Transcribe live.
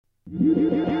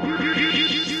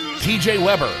TJ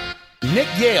Weber, Nick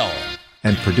Yale,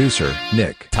 and producer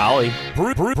Nick Tolly.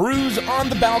 Brews on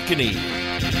the Balcony.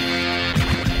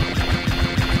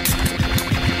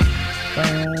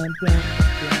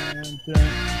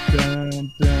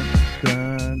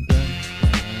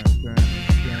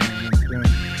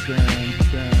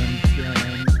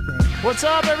 What's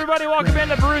up, everybody? Welcome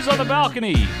into Brews on the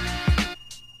Balcony.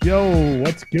 Yo,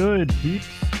 what's good, peeps?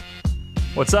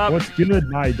 What's up? What's good,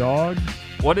 my dogs?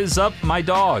 What is up, my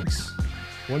dogs?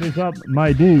 What is up,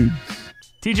 my dudes?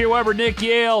 TJ Weber, Nick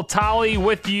Yale, Tolly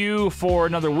with you for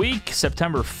another week,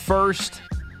 September 1st.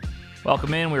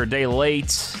 Welcome in. We were a day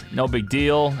late. No big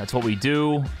deal. That's what we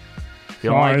do. If you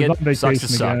don't Sorry, like it, sucks to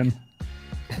suck.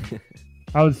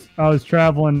 I was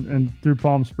traveling and through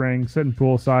Palm Springs, sitting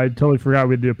poolside. Totally forgot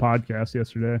we'd do a podcast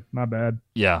yesterday. My bad.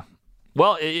 Yeah.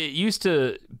 Well, it used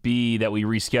to be that we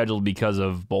rescheduled because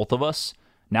of both of us.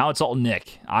 Now it's all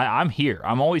Nick. I'm here.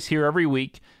 I'm always here every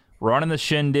week, running the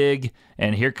shindig,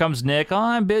 and here comes Nick. Oh,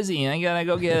 I'm busy. I gotta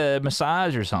go get a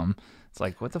massage or something. It's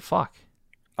like, what the fuck?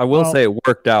 I will say it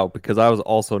worked out because I was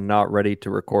also not ready to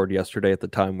record yesterday at the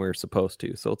time we were supposed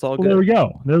to. So it's all good. There we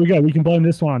go. There we go. We can blame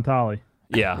this one on Tolly.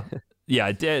 Yeah.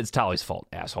 Yeah, it's Tolly's fault,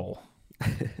 asshole.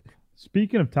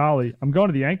 Speaking of Tolly, I'm going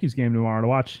to the Yankees game tomorrow to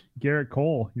watch Garrett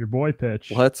Cole, your boy,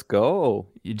 pitch. Let's go.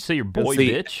 You'd say your boy,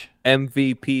 see bitch?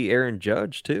 MVP Aaron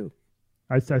Judge, too.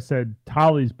 I said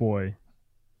Tolly's boy.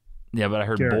 Yeah, but I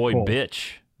heard Garrett boy, Cole.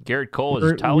 bitch. Garrett Cole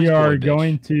is Tolly's We boy, are bitch.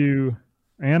 going to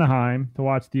Anaheim to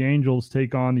watch the Angels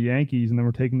take on the Yankees, and then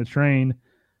we're taking the train.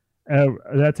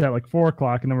 That's at like 4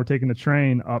 o'clock, and then we're taking the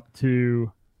train up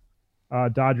to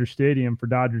Dodger Stadium for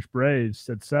Dodgers Braves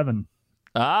at 7.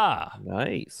 Ah,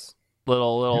 Nice.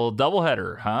 little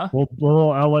doubleheader, huh? Little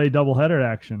LA doubleheader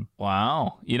action.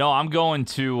 Wow. You know, I'm going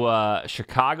to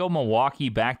Chicago, Milwaukee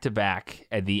back-to-back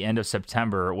at the end of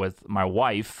September with my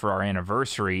wife for our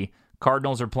anniversary.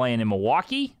 Cardinals are playing in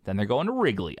Milwaukee, then they're going to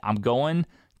Wrigley. I'm going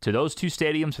to those two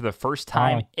stadiums for the first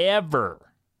time ever.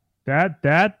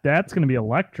 That's going to be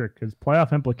electric because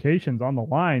playoff implications on the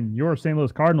line. Your St.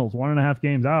 Louis Cardinals 1.5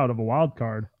 games out of a wild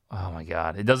card. Oh, my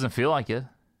God. It doesn't feel like it.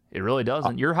 It really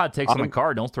doesn't. Your hot takes on the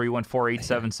Cardinals,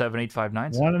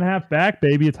 314-877-8596. 1.5 back,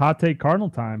 baby. It's hot take Cardinal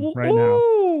time right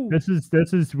now. This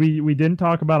is we didn't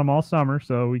talk about them all summer,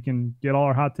 so we can get all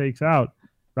our hot takes out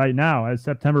right now as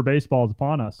September baseball is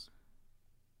upon us.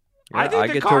 I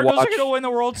think the Cardinals are going to win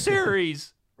the World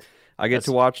Series. I get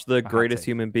to watch the greatest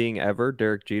human being ever,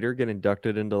 Derek Jeter, get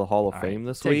inducted into the Hall of Fame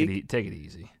this week. Take it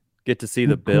easy. Get to see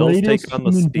the Bills take on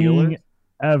the Steelers.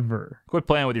 Ever. Quit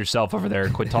playing with yourself over there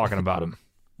and quit talking about him.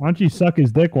 Why don't you suck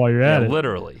his dick while you're at it?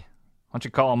 Literally. Why don't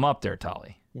you call him up there,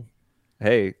 Tolly?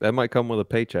 Hey, that might come with a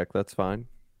paycheck. That's fine.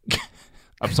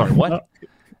 I'm sorry, what?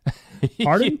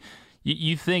 Pardon?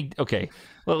 You think, okay,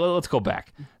 let's go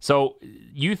back. So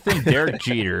you think Derek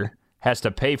Jeter has to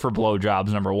pay for blowjobs,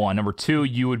 number one. Number two,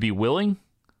 you would be willing?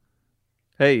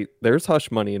 Hey, there's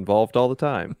hush money involved all the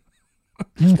time.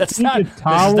 This is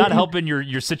not helping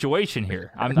your situation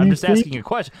here. I'm just asking a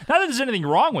question. Not that there's anything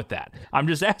wrong with that. I'm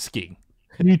just asking.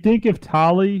 Do you think if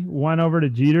Tolly went over to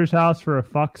Jeter's house for a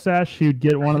fuck sesh, he'd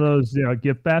get one of those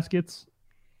gift baskets?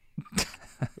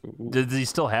 Does he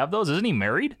still have those? Isn't he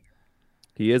married?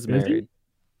 He is married.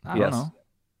 I don't know.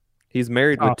 He's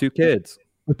married with 2 kids.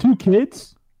 With 2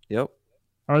 kids? Yep.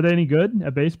 Are they any good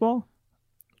at baseball?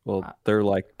 Well, they're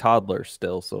like toddlers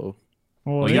still, so.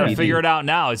 Well, you got to figure it out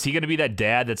now. Is he going to be that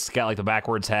dad that's got like the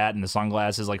backwards hat and the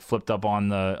sunglasses like flipped up on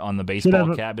the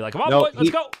baseball cap? Be like, come on, boy,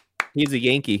 let's go. He's a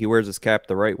Yankee. He wears his cap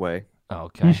the right way.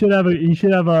 Okay. His kid should have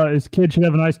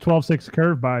a nice 12-6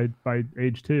 curve by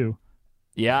age 2.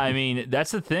 Yeah, I mean,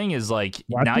 that's the thing is like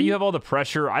now you have all the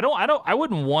pressure. I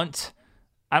wouldn't want.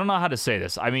 I don't know how to say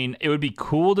this. I mean, it would be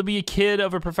cool to be a kid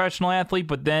of a professional athlete,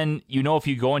 but then, if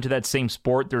you go into that same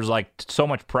sport, there's like so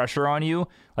much pressure on you.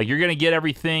 Like you're going to get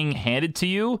everything handed to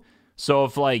you. So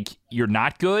if like you're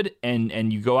not good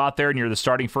and you go out there and you're the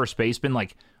starting first baseman,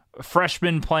 like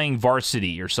freshman playing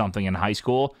varsity or something in high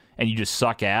school, and you just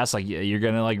suck ass, like you're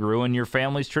going to like ruin your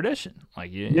family's tradition.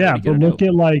 Like but look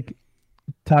at like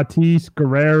Tatis,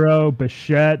 Guerrero,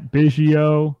 Bichette,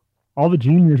 Biggio. All the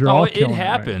juniors are all killing it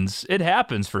happens. It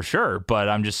happens for sure. But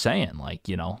I'm just saying, like,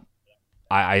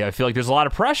 I feel like there's a lot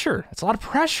of pressure. It's a lot of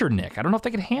pressure, Nick. I don't know if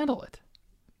they can handle it.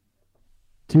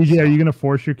 TJ, are you going to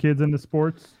force your kids into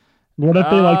sports? What if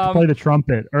they like to play the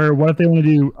trumpet? Or what if they want to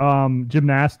do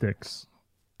gymnastics?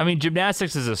 I mean,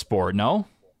 gymnastics is a sport, no?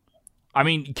 I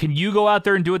mean, can you go out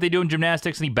there and do what they do in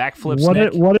gymnastics and he backflips?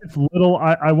 What if little?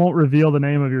 I won't reveal the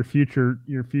name of your future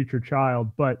child,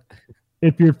 but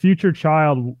if your future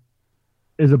child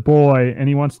is a boy and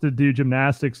he wants to do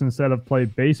gymnastics instead of play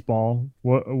baseball,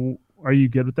 what are you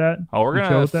good with that? Oh, we're You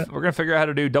chill with gonna that? we're gonna figure out how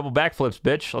to do double backflips,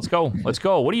 bitch. Let's go. Let's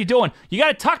go. What are you doing? You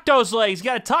gotta tuck those legs. You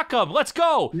gotta tuck them. Let's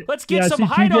go. Let's get Yeah, some see,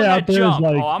 height TJ on out that there is jump.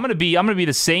 like- Oh, I'm gonna be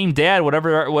the same dad.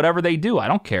 Whatever they do, I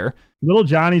don't care. Little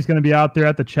Johnny's going to be out there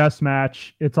at the chess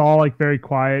match. It's all like very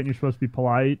quiet, and you're supposed to be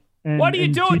polite. And, What are you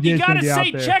and doing? You TJ's gonna gotta be out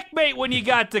say there. checkmate when you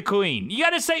got the queen. You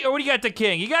gotta say, or when you got the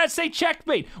king. You gotta say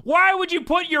checkmate. Why would you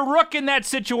put your rook in that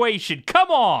situation? Come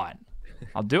on.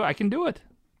 I can do it.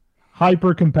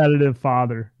 Hyper competitive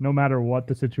father, no matter what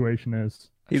the situation is.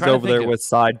 He's trying to over there think of- with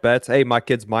side bets. Hey, my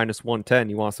kid's minus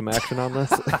 110. You want some action on this?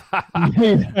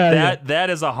 That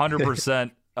is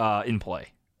 100% in play.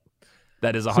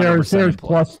 That is 100% Sarah's in play.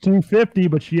 plus 250,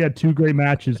 but she had 2 great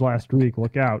matches last week.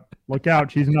 Look out. Look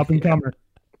out. She's an up and comer.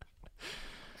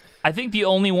 I think the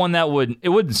only one that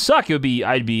wouldn't suck.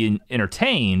 I'd be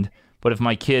entertained. But if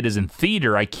my kid is in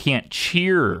theater, I can't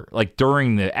cheer like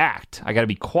during the act. I got to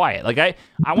be quiet. Like I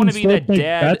want to be that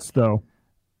dad. Bets, though.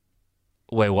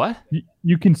 Wait, what?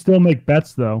 You can still make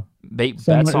bets, though. Make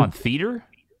Someone- bets on theater?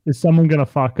 Is someone going to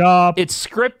fuck up? It's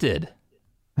scripted.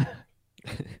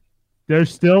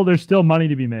 There's still money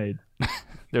to be made.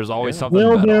 There's always something.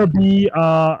 Will to bet there on. be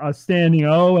a standing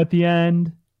O at the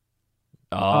end?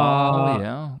 Oh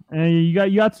yeah. And you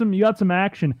got some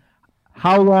action.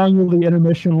 How long will the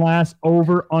intermission last?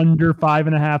 Over under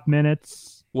 5.5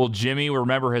 minutes. Will Jimmy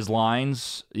remember his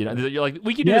lines? You know, you're like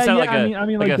we could do Yeah, this at yeah, like I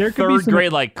mean, like, a there could be third some-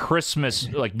 grade like Christmas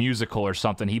like musical or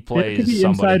something. He There plays could be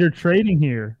somebody. insider trading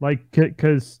here, like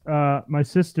because my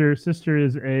sister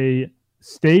is a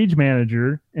stage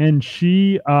manager, and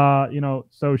she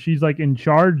so she's like in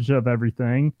charge of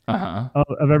everything Uh-huh.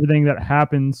 of everything that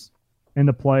happens in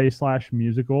the play /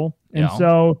 musical, and Yeah.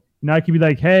 so I could be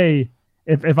like, hey,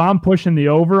 if I'm pushing the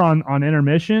over on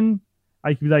intermission,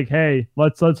 I could be like, hey,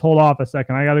 let's hold off a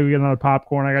second. I got to go get another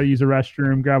popcorn. I got to use a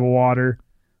restroom, grab a water.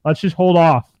 Let's just hold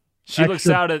off. She looks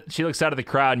extra- out at the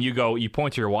crowd, and you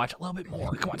point to your watch a little bit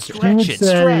more. Come on, She stretch would it, say-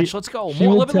 stretch. Let's go. She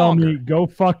More, a would little bit tell longer. me, go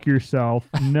fuck yourself.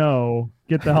 No,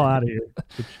 get the hell out of here.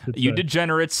 You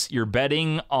degenerates, you're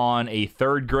betting on a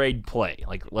third grade play.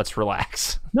 Like, let's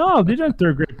relax. No, these aren't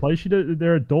third grade plays.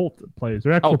 They're adult plays.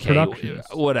 They're actual Okay, productions.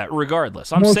 whatever.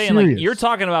 Regardless, I'm More saying like serious. you're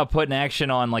talking about putting action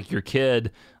on like your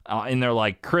kid in their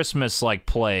like Christmas like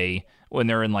play when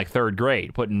they're in like third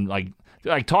grade, putting like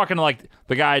talking to like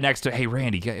the guy next to, hey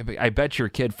Randy, I bet your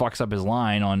kid fucks up his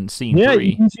line on scene Yeah,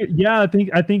 3. yeah. I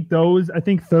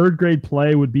think third grade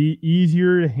play would be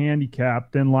easier to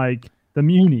handicap than like the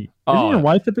Muni. Oh. Isn't your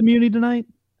wife at the Muni tonight?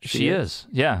 She is.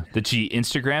 Yeah. Did she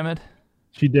Instagram it?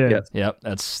 She did. Yes. Yep.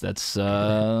 That's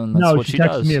No, what she she texted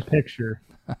does. me a picture.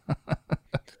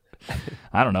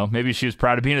 I don't know. Maybe she was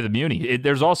proud of being at the Muni.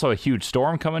 There's also a huge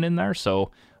storm coming in there,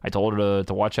 so I told her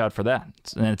to watch out for that.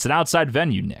 It's an outside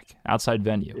venue, Nick. Outside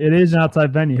venue. It is an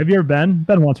outside venue. Have you ever been?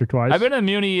 Been once or twice. I've been in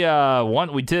Muni.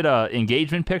 We did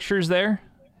engagement pictures there.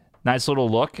 Nice little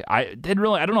look. I don't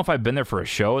know if I've been there for a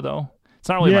show though. It's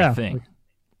not really my Yeah. thing.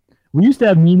 We used to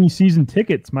have Muni season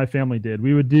tickets. My family did.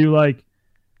 We would do like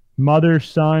mother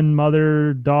son,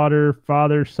 mother daughter,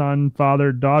 father son,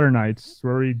 father daughter nights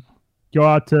where we go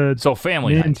out to So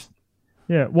family me night. and-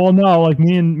 yeah. Well, no, like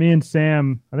me and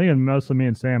Sam. I think it was mostly me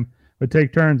and Sam would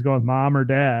take turns going with mom or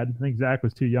dad. I think Zach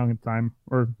was too young at the time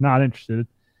or not interested,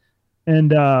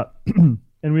 and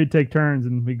and we'd take turns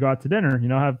and we'd go out to dinner. You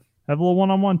know, have a little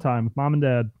one-on-one time with mom and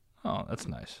dad, Oh, that's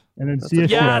nice. and then see a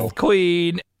Yes, show.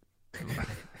 Queen.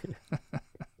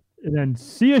 And then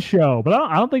see a show. But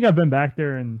I don't think I've been back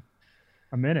there in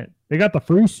a minute. They got the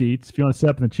free seats if you want to sit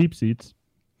up in the cheap seats.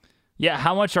 Yeah,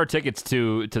 how much are tickets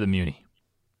to the Muni?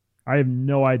 I have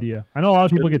no idea. I know a lot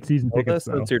of people get season Know tickets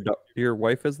this though. since your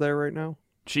wife is there right now.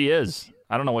 She is.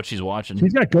 I don't know what she's watching.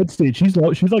 She's got good seats. She's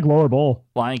like lower bowl.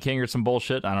 Lion King or some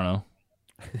bullshit. I don't know.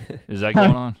 Is that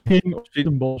going on?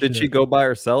 Did she go by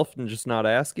herself and just not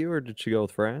ask you, or did she go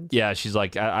with friends? Yeah, she's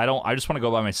like, I just want to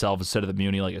go by myself instead of the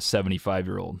Muni like a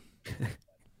 75-year-old.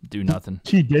 Do nothing.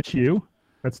 She ditch you?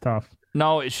 That's tough.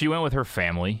 No, she went with her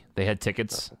family. They had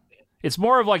tickets. It's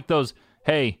more of like those,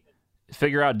 hey,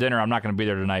 figure out dinner. I'm not going to be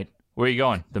there tonight. Where are you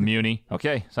going? The Muni.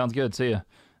 Okay, sounds good. See ya.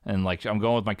 And like, I'm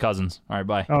going with my cousins. All right,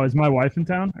 bye. Oh, is my wife in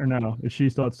town or no? Is she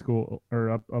still at school or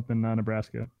up in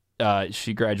Nebraska?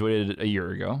 She graduated a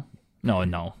year ago.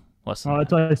 No, less than Oh, that.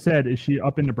 that's what I said. Is she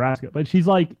up in Nebraska? But she's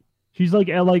like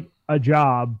at like a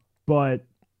job, but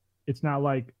it's not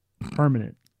like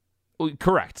permanent. Well,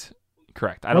 Correct.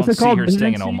 I What's don't it see called? her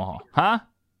staying in Residency? Omaha. Huh?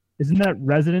 Isn't that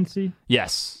residency?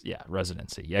 Yes. Yeah,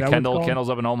 residency. Yeah, That what it's called? Kendall's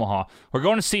up in Omaha. We're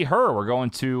going to see her. We're going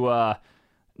to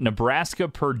Nebraska,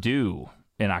 Purdue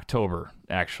in October,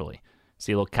 actually.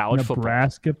 See a little college football.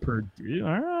 Nebraska, Purdue.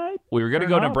 All right. We were going to Fair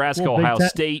go enough. Nebraska, Well, Big Ohio Ten-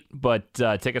 State, but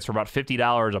tickets were about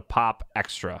 $50 a pop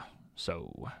extra.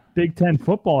 So, Big Ten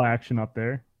football action up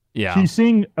there. yeah. She's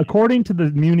seeing, according to the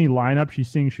Muni lineup, she's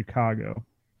seeing Chicago.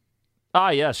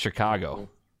 Yes, Chicago.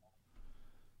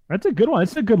 That's a good one.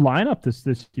 It's a good lineup this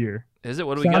year. Is it?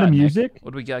 What do we Sound got? of Nick? Music?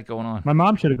 What do we got going on? My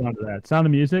mom should have gone to that. Sound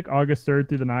of Music, August 3rd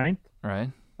through the 9th.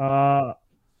 Right.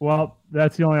 Well,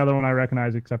 that's the only other one I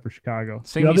recognize except for Chicago.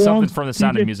 Sing The me other something ones, from the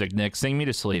Sound of TJ Music, Nick. Sing me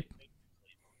to sleep.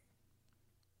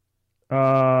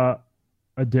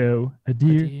 A doe, a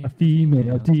deer, deer, a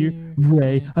female deer,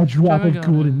 ray, a drop of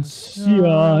golden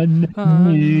sun,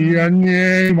 sun, me a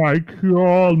name I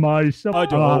call myself.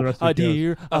 A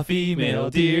deer, a female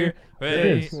deer, It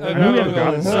is. a I knew we had golden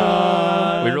gotten that.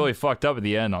 sun. We really fucked up at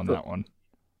the end on that one.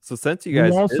 So since you We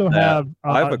guys also did that, have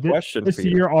I have a this, question this for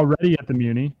you. year already at the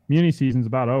Muni. Muni season's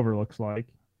about over, looks like.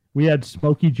 We had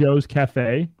Smokey Joe's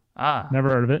Cafe. Never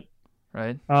heard of it.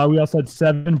 Right. We also had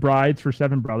Seven Brides for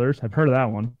Seven Brothers. I've heard of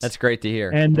that one. That's great to hear.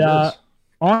 And It is.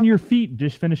 On Your Feet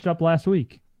just finished up last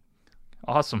week.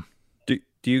 Awesome. Do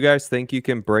you guys think you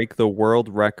can break the world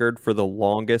record for the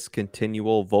longest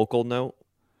continual vocal note?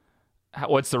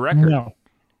 What's the record? No.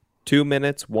 2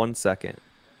 minutes, 1 second.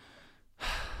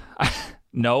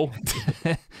 No.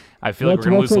 I feel like we're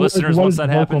going to lose listeners once that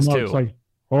happens, too. Like,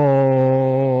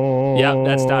 oh. Yeah,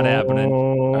 that's not happening.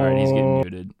 All right, he's getting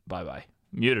muted. Bye-bye.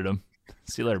 Muted him.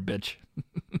 See you later, bitch.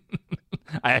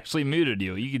 I actually muted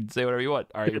you. You can say whatever you want.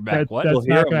 All right, you're back. What? That's We'll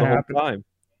hear not them the gonna whole happen. time.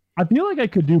 I feel like I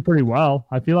could do pretty well.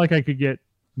 I feel like I could get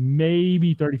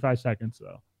maybe 35 seconds,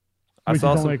 though. I Which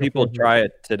saw is only some like a people 4 try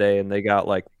it today, and they got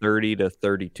like 30 to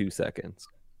 32 seconds.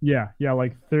 Yeah,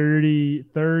 like 30,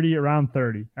 around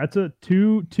 30. That's a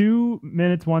 2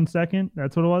 minutes, 1 second.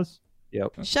 That's what it was.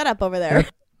 Yep. Shut up over there.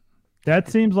 That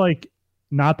seems like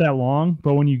not that long,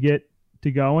 but when you get to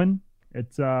going,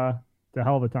 it's a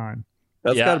hell of a time.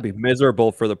 That's Yeah. got to be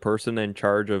miserable for the person in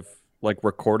charge of like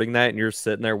recording that, and you're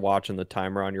sitting there watching the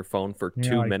timer on your phone for Yeah,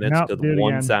 2 like, minutes nope, to do it the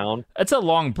one again. sound. That's a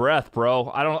long breath,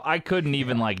 bro. I couldn't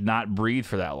even like not breathe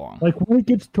for that long. Like when it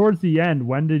gets towards the end,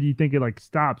 when did you think it like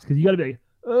stops? Because you got to be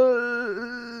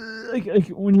like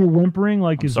when you're whimpering,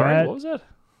 like I'm is sorry, that what was that?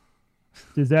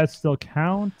 does that still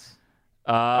count?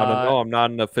 I don't know. I'm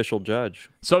not an official judge.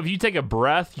 So if you take a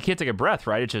breath, you can't take a breath,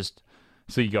 right? It just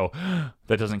so you go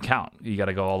that doesn't count. You got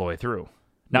to go all the way through.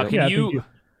 Now, Yep. can Yeah, I you think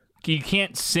you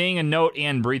can't sing a note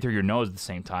and breathe through your nose at the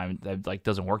same time. That like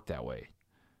doesn't work that way.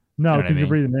 No, You know what I because mean? you're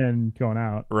breathing in and going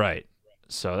out. Right.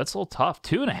 So that's a little tough.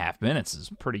 2.5 minutes is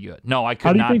pretty good. No, I could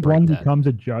How do you not think break one that. becomes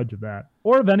a judge of that,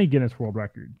 or of any Guinness World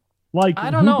Record? Like,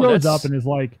 I don't who know, grows that's- up and is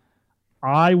like,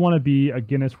 I want to be a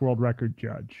Guinness World Record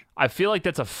judge. I feel like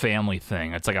that's a family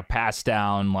thing. It's like a pass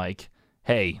down. Like,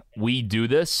 hey, we do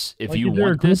this. If Like, you is there a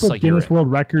want group this, of like you're Guinness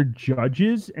World Record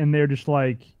judges, and they're just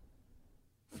like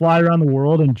fly around the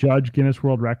world and judge Guinness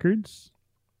World Records?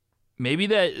 maybe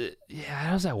that. Yeah,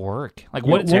 how does that work? Like,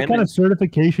 You what? know, What kind of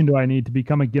certification do I need to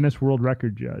become a Guinness World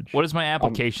Record judge? What does my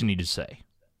application need to say?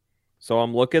 So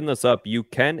I'm looking this up. You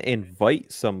can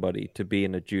invite somebody to be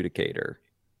an adjudicator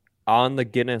on the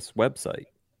Guinness website.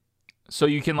 So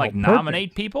you can like perfect.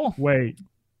 nominate people. Wait,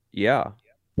 Yeah.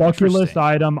 bucket list Interesting.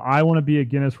 item. I want to be a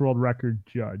Guinness World Record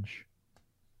judge.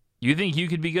 You think you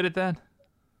could be good at that?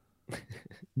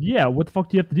 Yeah, what the fuck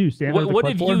do you have to do? Stand there with What a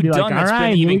have clipboard you and be like, done that's "All been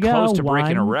right, here even we go. close to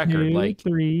breaking a 1, record?" 2, Like-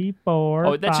 3, 4.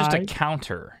 Oh, that's just a 5.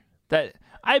 counter. That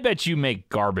I bet you make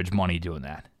garbage money doing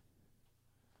that.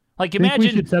 Like I think we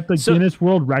imagine. should set the so- Guinness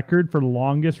World Record for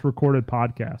longest recorded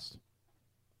podcast.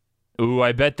 Ooh,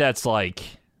 I bet that's like.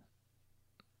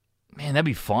 Man, that'd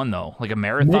be fun though. Like a May,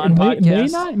 marathon may,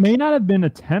 podcast. may not have been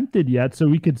attempted yet, so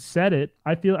we could set it.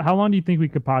 I feel. How long do you think we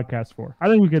could podcast for? I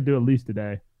think we could do at least a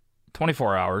day.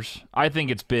 24 hours. I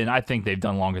think they've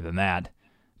done longer than that.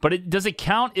 But does it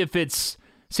count if it's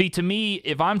see to me,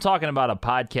 if I'm talking about a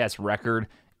podcast record,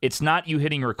 it's not you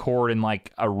hitting record in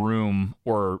like a room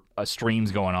or a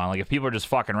stream's going on. Like if people are just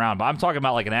fucking around. But I'm talking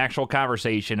about like an actual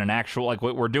conversation, an actual like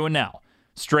what we're doing now.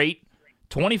 Straight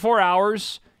 24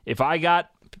 hours. If I got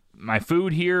my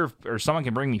food here or someone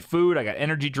can bring me food, I got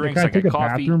energy drinks, Can I I got take a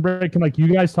coffee. bathroom break? Can like you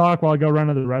guys talk while I go run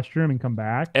to the restroom and come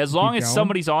back? As long Keep as going?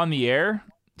 somebody's on the air.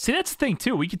 See, that's the thing,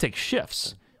 too. We could take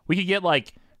shifts. We could get,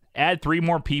 like, add 3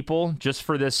 more people just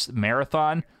for this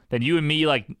marathon. Then you and me,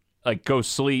 like go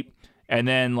sleep. And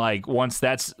then, like, once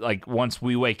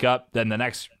we wake up, then the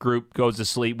next group goes to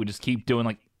sleep. We just keep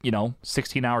doing,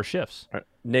 16-hour shifts.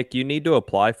 Nick, you need to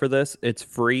apply for this. It's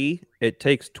free. It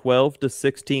takes 12 to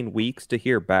 16 weeks to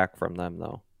hear back from them,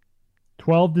 though.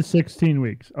 12 to 16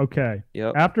 weeks. Okay.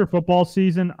 Yep. After football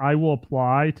season, I will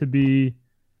apply to be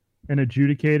an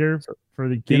adjudicator for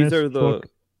the Guinness Book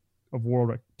of World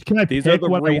Records. Can I pick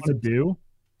what I want to do?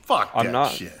 Fuck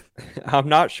that shit. I'm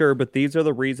not sure, but these are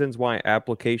the reasons why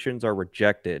applications are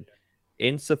rejected.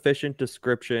 Insufficient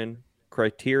description,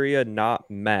 criteria not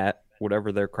met,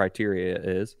 whatever their criteria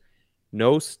is,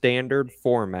 no standard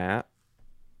format,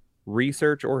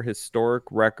 research or historic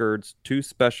records, too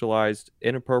specialized,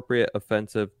 inappropriate,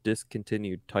 offensive,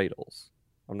 discontinued titles.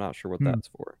 I'm not sure what that's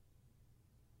for.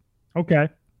 Okay.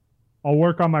 I'll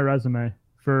work on my resume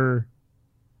for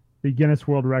the Guinness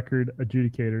World Record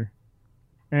adjudicator.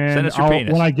 And send us your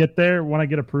penis. When I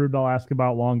get approved, I'll ask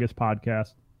about longest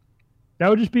podcast. That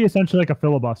would just be essentially like a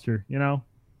filibuster, you know?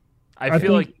 I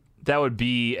feel like that would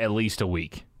be at least a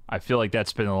week. I feel like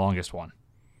that's been the longest one.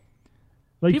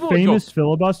 Like People famous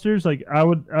filibusters, like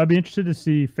I'd be interested to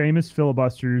see famous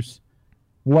filibusters.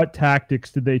 What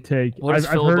tactics did they take? I've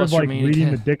heard of like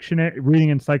reading the dictionary, reading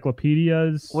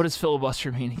encyclopedias. What does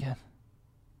filibuster mean again?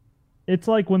 It's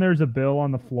like when there's a bill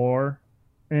on the floor,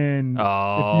 and if you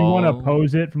want to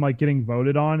oppose it from like getting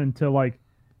voted on until like,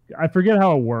 I forget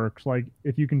how it works. Like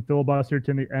if you can filibuster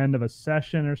to the end of a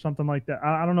session or something like that.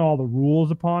 I don't know all the rules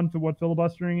upon for what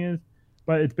filibustering is,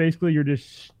 but it's basically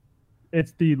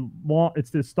it's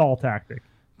the stall tactic.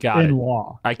 Got it.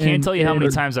 Law. I can't tell you how many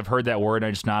times I've heard that word and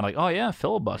I just nod like, oh yeah,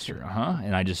 filibuster,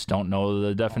 and I just don't know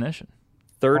the definition.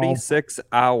 36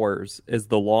 hours is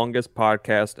the longest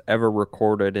podcast ever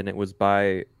recorded, and it was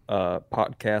by a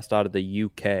podcast out of the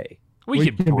UK. We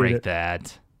could break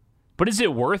that. But is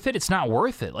it worth it? It's not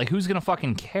worth it. Like, who's going to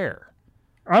fucking care?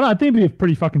 I think it'd be a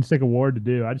pretty fucking sick award to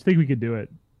do. I just think we could do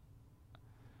it.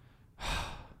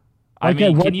 I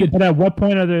mean, but at what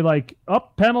point are they like,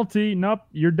 penalty, nope,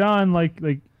 you're done, like.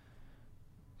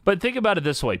 But think about it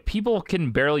this way: people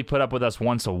can barely put up with us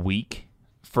once a week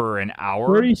for an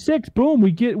hour. 36, boom,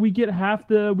 we get half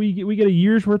we get a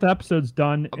year's worth of episodes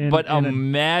done.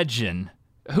 Imagine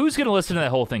who's going to listen to that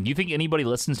whole thing. Do you think anybody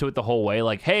listens to it the whole way?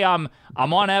 Like, hey, I'm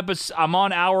on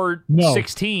hour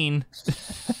 16.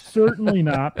 Certainly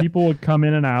not. People would come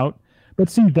in and out. But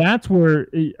see, that's where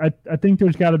I think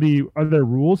there's got to be other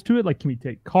rules to it. Like, can we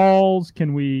take calls?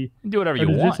 Can we do whatever you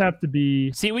want? Does this have to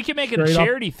be? See, we can make it a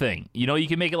charity thing. You know, you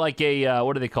can make it like a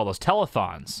what do they call those?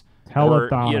 Telethons.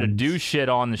 Telethons. You had to do shit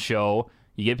on the show.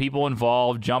 You get people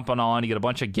involved, jumping on. You get a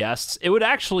bunch of guests. It would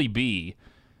actually be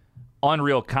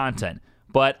unreal content.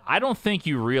 But I don't think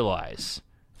you realize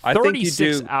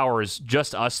 36 hours,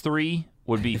 just us three,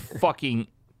 would be fucking.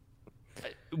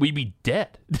 We'd be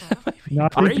dead. I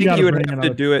think you would have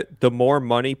to do it. The more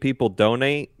money people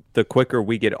donate, the quicker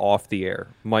we get off the air.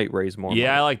 Might raise more money.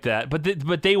 Yeah, I like that. But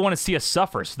they want to see us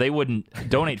suffer, so they wouldn't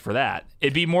donate for that.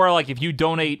 It'd be more like if you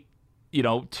donate,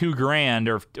 $2,000,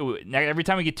 or every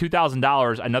time we get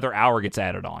 $2,000, another hour gets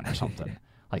added on or something.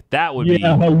 Like that would be.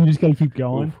 Yeah, you just gotta keep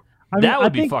going. That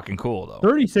would be fucking cool though.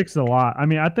 36 is a lot. I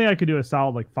mean, I think I could do a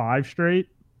solid like 5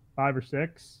 or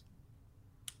 6.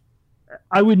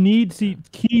 I would need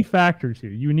key factors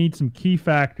here. You need some key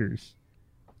factors.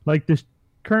 Like this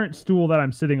current stool that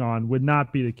I'm sitting on would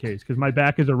not be the case because my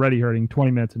back is already hurting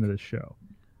 20 minutes into this show.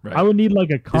 Right. I would need like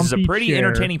a comfy This is a pretty chair.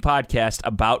 entertaining podcast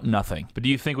about nothing. But do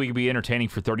you think we could be entertaining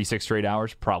for 36 straight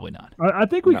hours? Probably not. I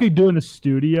think we could do in the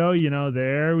studio,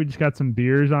 there. We just got some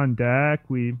beers on deck.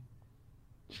 We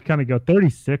just kind of go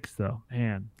 36 though.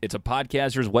 Man. It's a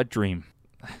podcaster's wet dream.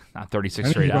 Not 36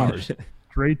 straight hours.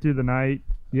 Straight through the night.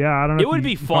 Yeah, I don't know. It would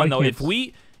be fun though if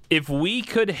we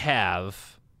could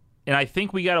have, and I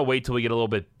think we gotta wait till we get a little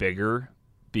bit bigger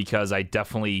because I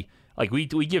definitely we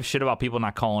give shit about people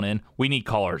not calling in. We need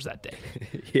callers that day,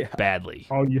 yeah, badly.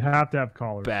 Oh, you have to have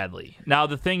callers badly. Now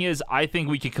the thing is, I think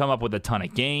we could come up with a ton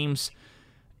of games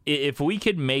if we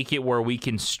could make it where we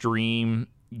can stream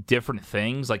different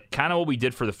things, like kind of what we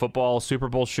did for the football Super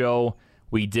Bowl show.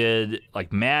 We did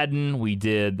like Madden. We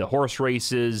did the horse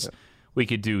races. Yeah. We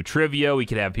could do trivia. We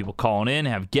could have people calling in,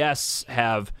 have guests,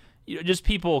 have just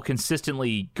people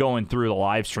consistently going through the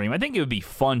live stream. I think it would be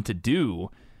fun to do,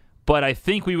 but I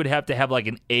think we would have to have like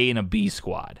an A and a B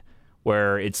squad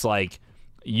where it's like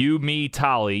you, me,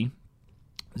 Tolly,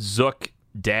 Zook,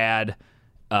 Dad,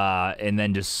 and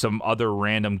then just some other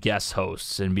random guest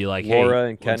hosts and be like, Laura hey,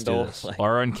 and Kendall.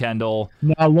 Laura and Kendall.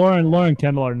 No, Laura and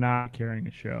Kendall are not carrying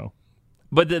a show.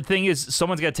 But the thing is,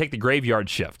 someone's got to take the graveyard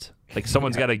shift. Like,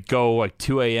 someone's got to go, like,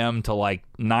 2 a.m. to, like,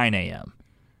 9 a.m.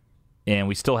 And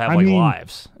we still have,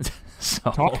 lives.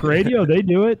 So. Talk radio, they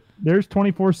do it. There's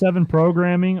 24/7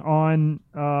 programming on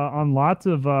lots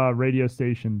of radio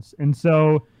stations. And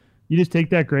so you just take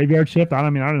that graveyard shift. I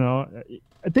don't know.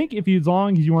 I think as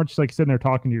long as you weren't just, like, sitting there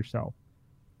talking to yourself,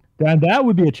 that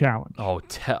would be a challenge.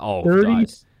 30,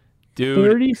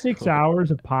 Dude, 36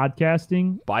 hours of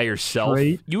podcasting. by yourself,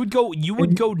 straight. you would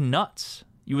go nuts.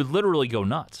 You would literally go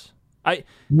nuts. I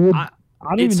don't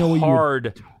It's even know what you would.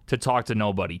 hard to talk to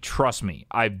nobody. Trust me.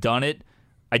 I've done it.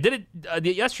 I did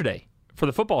it yesterday for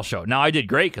the football show. Now, I did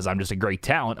great because I'm just a great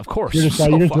talent, of course. You're just, So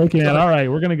you're just fucking looking at, good. all right,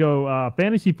 we're going to go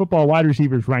fantasy football wide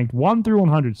receivers ranked 1 through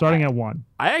 100, starting at 1.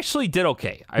 I actually did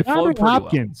okay. I DeAndre flowed pretty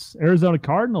Hopkins, Arizona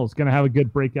Cardinals, going to have a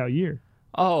good breakout year.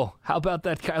 well. Oh, how about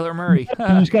that Kyler Murray?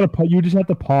 You just have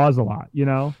to pause a lot,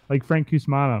 like Frank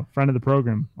Cusmano, friend of the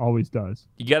program, always does.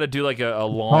 You got to do like a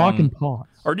long... Talk and pause.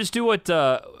 Or just do what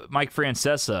Mike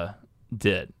Francesa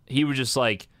did. He would just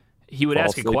he would Fall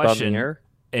ask a asleep on the question, air?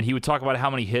 and he would talk about how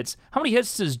many hits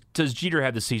does Jeter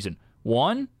have this season?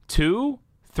 1, 2,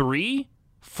 3,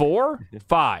 4,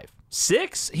 5,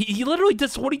 6? He literally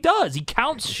does what he does. He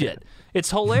counts shit. It's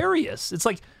hilarious. It's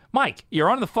like, Mike, you're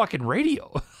on the fucking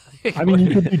radio. I mean, you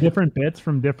could do different bits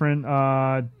from different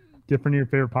of your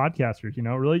favorite podcasters,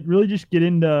 really just get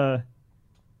into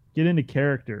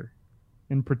character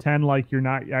and pretend like you're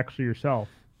not actually yourself.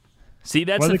 See,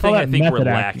 that's What do the they call thing I that? think we're Method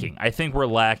lacking. acting. I think we're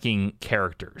lacking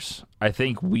characters. I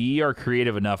think we are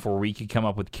creative enough where we could come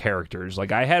up with characters.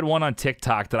 Like, I had one on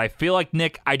TikTok that I feel like,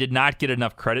 Nick, I did not get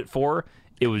enough credit for.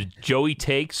 It was Joey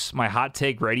Takes, my hot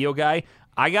take radio guy.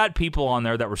 I got people on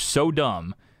there that were so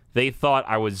dumb, they thought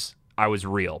I was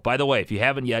real. By the way, if you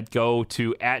haven't yet, go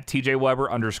to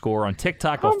 @TJWeber_ on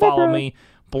TikTok. Go follow me.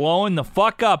 Blowing the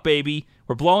fuck up, baby.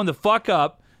 We're blowing the fuck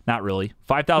up. Not really.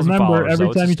 5,000 Remember, followers. every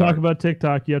though. It's time a you talk start. about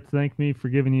TikTok, you have to thank me for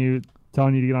telling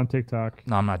you to get on TikTok.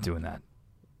 No, I'm not doing that.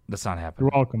 That's not happening.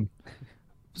 You're welcome.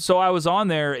 So I was on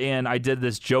there and I did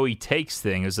this Joey Takes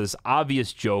thing. It's this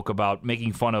obvious joke about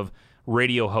making fun of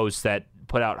radio hosts that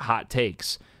put out hot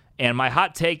takes. And my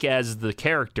hot take as the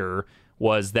character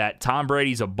was that Tom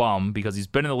Brady's a bum because he's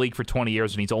been in the league for 20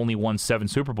 years and he's only won 7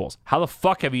 Super Bowls. How the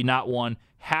fuck have you not won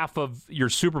half of your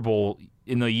Super Bowl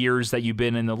in the years that you've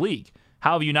been in the league?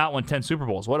 How have you not won 10 Super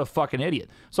Bowls? What a fucking idiot.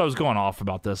 So I was going off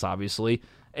about this, obviously.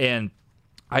 And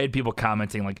I had people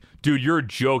commenting like, dude, you're a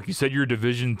joke. You said you're a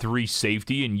Division III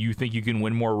safety and you think you can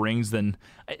win more rings than...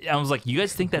 I was like, you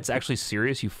guys think that's actually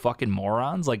serious, you fucking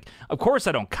morons? Like, of course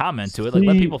I don't comment to it. Like,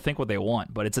 let See, people think what they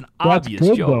want. But it's an That's obvious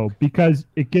good joke. though, because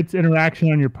it gets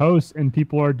interaction on your posts, and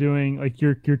people are doing like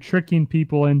you're tricking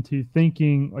people into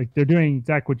thinking like they're doing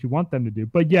exactly what you want them to do.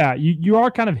 But yeah, you are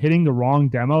kind of hitting the wrong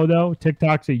demo though.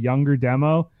 TikTok's a younger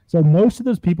demo, so most of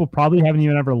those people probably haven't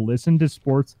even ever listened to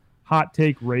sports hot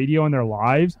take radio in their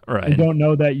lives, Right. and don't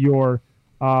know that you're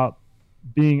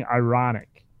being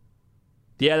ironic.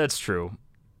 Yeah, that's true.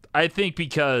 I think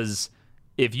because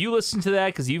if you listen to that,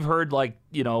 because you've heard like,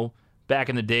 back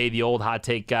in the day, the old hot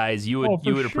take guys, you would Oh, for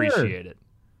you would sure. appreciate it.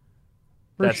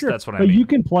 For That's- sure. that's what I but mean. you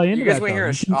can play into You guys that. want to though. hear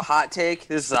You can- a hot take?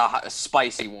 This is a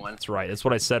spicy one. That's right. That's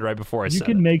what I said right before I you said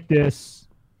can it. make this.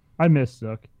 I miss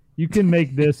Zook. You can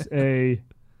make this a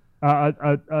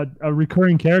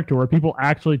recurring character where people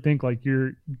actually think like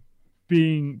you're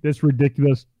being this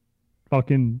ridiculous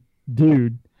fucking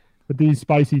dude with these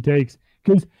spicy takes.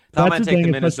 Because I'm that's gonna the take thing. the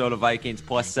it's Minnesota Vikings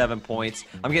plus 7 points.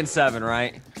 I'm getting 7,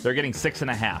 right? They're getting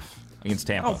 6.5 against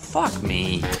Tampa. Oh, fuck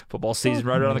me. Football season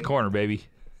right around the corner, baby.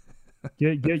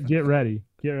 like, get ready.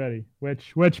 Get ready.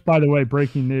 Which by the way,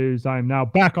 breaking news. I am now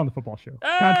back on the football show.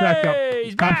 Hey,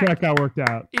 he's back. Contract got worked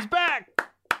out. He's back.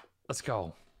 Let's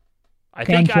go. I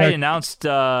think I Contract. announced,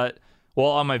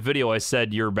 on my video, I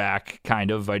said you're back, kind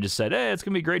of. I just said, hey, it's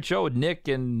going to be a great show with Nick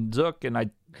and Zook, and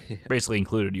I basically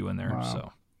included you in there. Wow.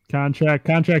 So,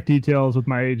 Contract details with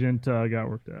my agent got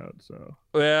worked out. So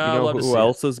well, You know love to see who it.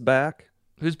 else is back?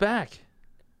 Who's back?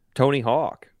 Tony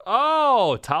Hawk.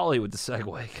 Oh, Tolly with the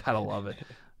segue. Gotta love it.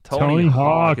 Tony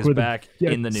Hawk is with a- back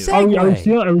yeah, in the news. are we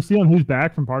Segue. stealing who's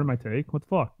back from part of my take? What the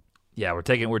fuck? Yeah, we're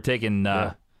taking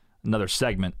another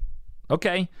segment.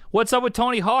 Okay, what's up with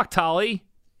Tony Hawk, Tolly?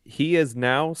 He is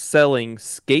now selling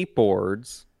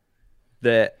skateboards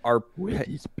that are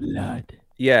His blood.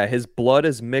 yeah, his blood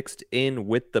is mixed in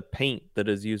with the paint that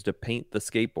is used to paint the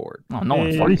skateboard. Oh, no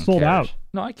one Hey, fucking he sold cares. out.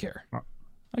 No, I care.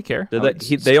 I care.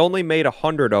 They only made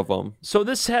 100 of them. So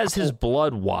this has his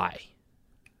blood. Why?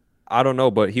 I don't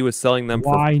know, but he was selling them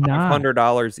Why for not?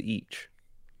 $500 each.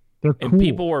 They're cool. And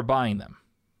people were buying them.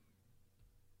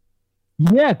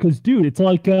 Yeah, because dude, it's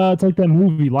like that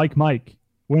movie, Like Mike,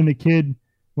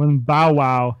 when Bow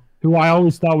Wow, who I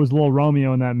always thought was Little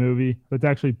Romeo in that movie, but it's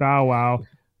actually Bow Wow,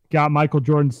 got Michael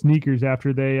Jordan sneakers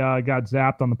after they got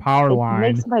zapped on the power It line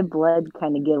makes my blood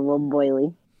kind of get a little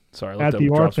boily. Sorry, I at looked the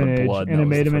up drops for orphanage, blood. and That it was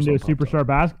made the him first into a one popped superstar up.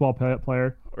 basketball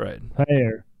player. Right.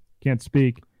 Player, can't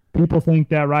speak. people think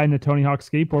that riding a Tony Hawk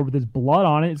skateboard with his blood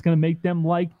on it is going to make them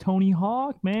like Tony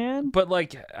Hawk, man. But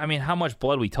like, I mean, how much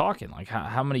blood are we talking? Like,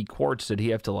 how many quarts did he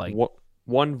have to like?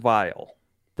 One vial.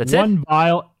 That's one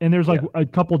vial, and there's like a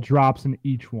couple drops in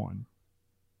each one,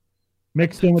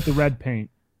 mixed in with the red paint.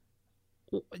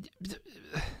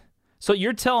 So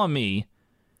you're telling me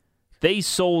they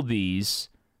sold these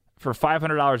for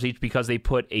 $500 each because they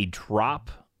put a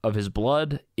drop of his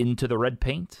blood into the red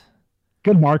paint?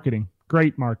 Good marketing.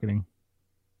 Great marketing.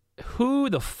 Who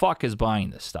the fuck is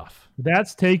buying this stuff?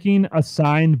 That's taking a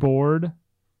signed board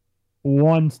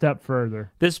one step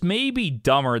further. This may be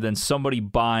dumber than somebody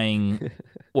buying,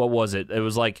 what was it? It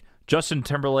was like Justin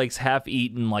Timberlake's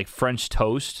half-eaten like French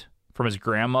toast from his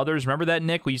grandmother's. Remember that,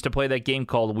 Nick? We used to play that game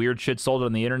called Weird Shit Sold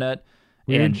on the Internet.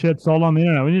 Weird shit sold on the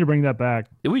internet. We need to bring that back.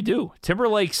 We do.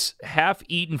 Timberlake's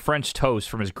half-eaten French toast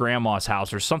from his grandma's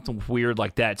house or something weird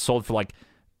like that sold for like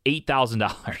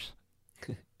 $8,000.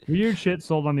 Weird Shit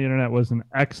Sold on the Internet was an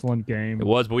excellent game. It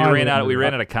was, but we ran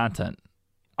out of content.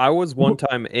 I was one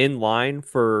time in line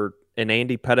for an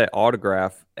Andy Pettit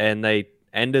autograph, and they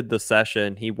ended the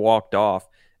session. He walked off,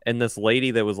 and this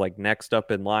lady that was like next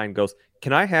up in line goes,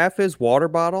 "Can I have his water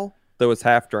bottle that was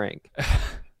half drank?"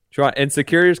 And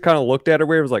security just kind of looked at her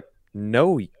weird. It was like,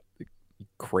 "No, you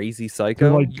crazy psycho!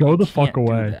 They're like, go the fuck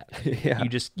away." Yeah.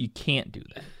 You can't do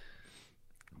that.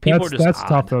 That's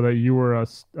tough though. That you were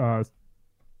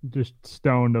just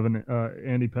stoned of an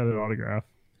Andy Pettit autograph.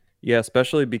 Yeah,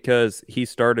 especially because he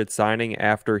started signing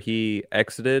after he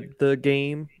exited the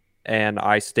game, and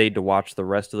I stayed to watch the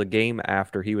rest of the game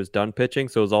after he was done pitching.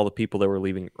 So it was all the people that were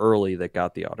leaving early that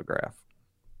got the autograph.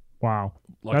 Wow,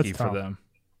 lucky for them.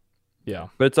 Yeah,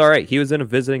 but it's all right. He was in a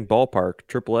visiting ballpark,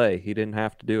 AAA. He didn't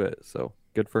have to do it, so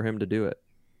good for him to do it.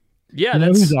 Yeah, you know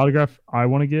whose autograph I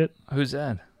want to get? Who's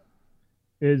that?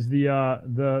 Is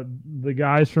the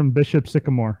guys from Bishop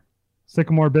Sycamore.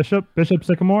 Bishop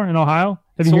Sycamore in Ohio.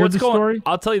 Have you heard the story?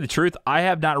 I'll tell you the truth. I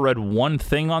have not read one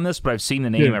thing on this, but I've seen the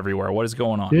name everywhere. What is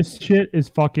going on? This shit is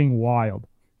fucking wild.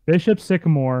 Bishop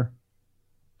Sycamore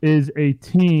is a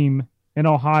team in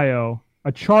Ohio,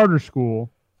 a charter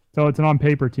school, so it's an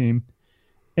on-paper team,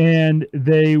 and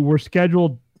they were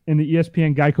scheduled in the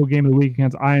ESPN Geico Game of the Week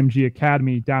against IMG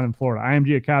Academy down in Florida.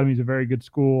 IMG Academy is a very good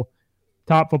school,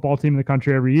 top football team in the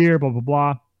country every year, blah, blah,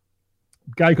 blah.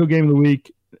 Geico Game of the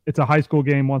Week, it's a high school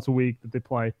game once a week that they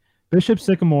play. Bishop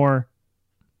Sycamore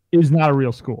is not a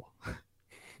real school.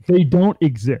 They don't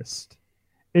exist.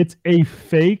 It's a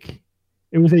fake.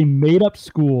 It was a made-up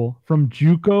school from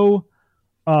JUCO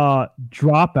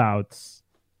dropouts.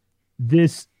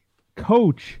 This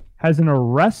coach has an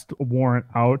arrest warrant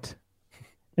out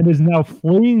and is now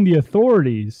fleeing the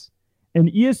authorities. And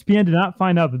ESPN did not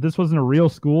find out that this wasn't a real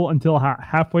school until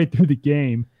halfway through the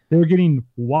game. They were getting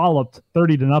walloped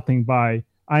 30-0 by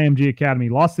IMG Academy.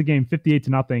 Lost the game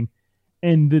 58-0.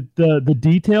 And the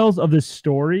details of this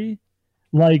story,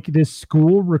 like this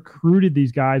school recruited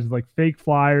these guys with like fake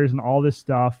flyers and all this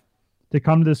stuff to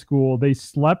come to the school. They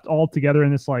slept all together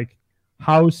in this like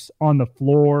house on the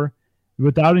floor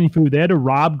without any food. They had to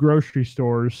rob grocery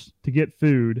stores to get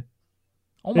food.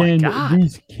 Oh my God.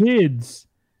 These kids,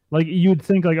 like you'd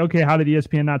think like, okay, how did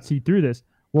ESPN not see through this?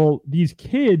 Well, these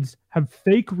kids have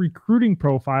fake recruiting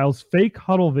profiles, fake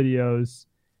huddle videos,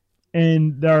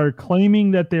 and they're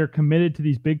claiming that they're committed to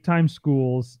these big-time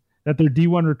schools, that they're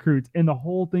D1 recruits, and the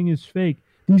whole thing is fake.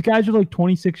 These guys are like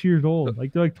 26 years old.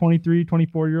 Like they're like 23,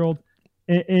 24-year-old.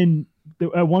 And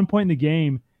at one point in the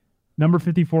game, number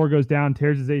 54 goes down,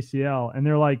 tears his ACL, and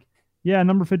they're like, yeah,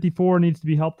 number 54 needs to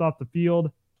be helped off the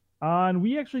field. And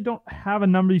we actually don't have a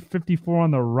number 54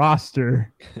 on the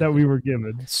roster that we were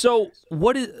given. So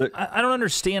what is? I don't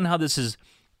understand how this is.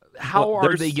 How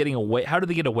are they getting away? How do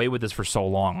they get away with this for so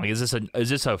long? Like, is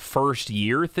this a first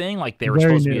year thing? Like they were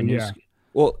supposed to be a new. Yeah.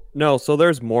 Well, no. So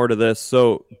there's more to this.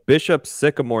 So Bishop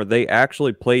Sycamore, they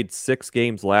actually played 6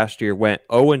 games last year, went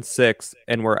 0-6,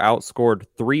 and were outscored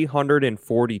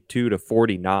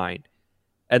 342-49.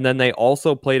 And then they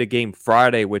also played a game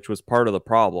Friday, which was part of the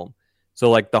problem.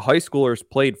 So like the high schoolers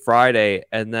played Friday,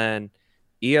 and then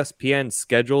ESPN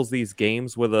schedules these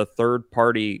games with a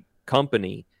third-party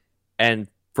company, and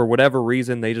for whatever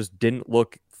reason, they just didn't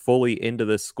look fully into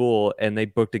this school, and they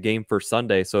booked a game for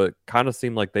Sunday. So it kind of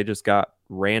seemed like they just got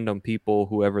random people,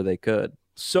 whoever they could.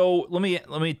 So let me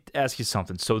ask you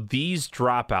something. So these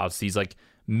dropouts, these like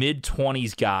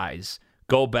mid-20s guys,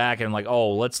 go back and like,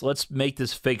 oh, let's make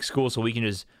this fake school so we can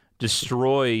just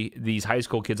destroy these high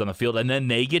school kids on the field, and then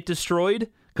they get destroyed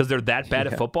because they're that bad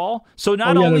at football. So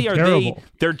not only are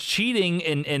they're cheating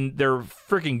and they're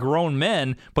freaking grown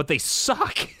men, but they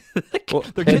suck. Well,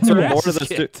 they're getting their more asses to this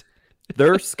kicked.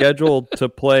 they're scheduled to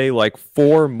play like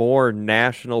 4 more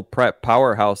national prep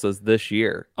powerhouses this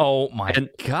year. Oh my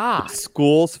God. The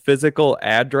school's physical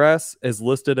address is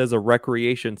listed as a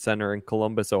recreation center in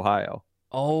Columbus, Ohio.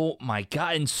 Oh my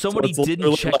God. And somebody it's didn't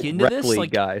literally check like into this? Reckley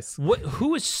Like, guys.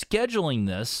 who is scheduling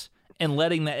this and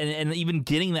letting that and even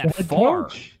getting that The head far?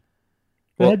 coach.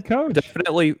 The head coach.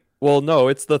 Definitely. Well, no,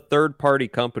 it's the third-party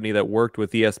company that worked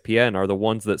with ESPN are the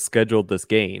ones that scheduled this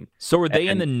game. So are they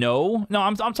in the know? No,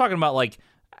 I'm talking about like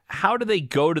how do they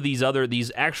go to these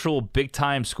actual big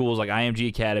time schools like IMG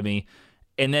Academy,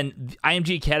 and then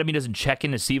IMG Academy doesn't check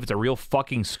in to see if it's a real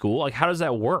fucking school? Like, how does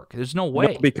that work? There's no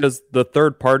way. No, because the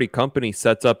third-party company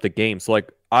sets up the game. So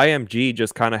like IMG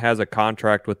just kind of has a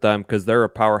contract with them because they're a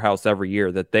powerhouse every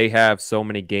year that they have so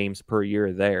many games per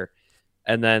year there.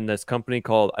 And then this company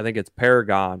called, I think it's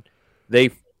Paragon,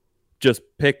 they just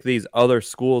pick these other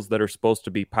schools that are supposed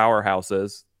to be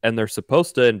powerhouses, and they're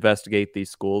supposed to investigate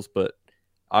these schools, but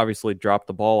obviously drop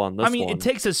the ball on this one. I mean, it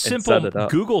takes a simple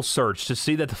Google search to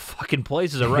see that the fucking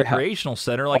place is a recreational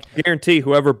center. Like, I guarantee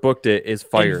whoever booked it is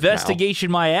fired.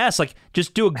 Investigation my ass. Like,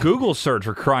 just do a Google search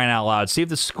for crying out loud. See if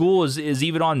the school is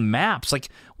even on maps. Like,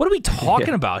 what are we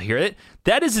talking about here?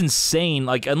 That is insane.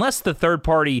 Like, unless the third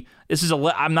party,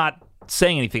 I'm not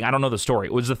saying anything. I don't know the story.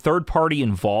 Was the third party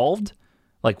involved?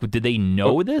 Like, did they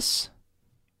know this?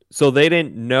 So they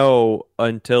didn't know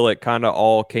until it kind of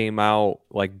all came out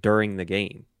like during the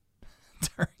game.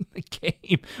 During the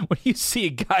game, when you see a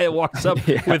guy that walks up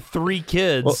with 3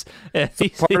 kids, so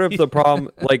part of the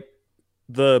problem, like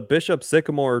the Bishop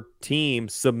Sycamore team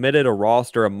submitted a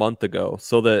roster a month ago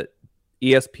so that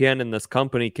ESPN and this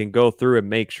company can go through and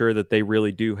make sure that they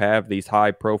really do have these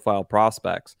high-profile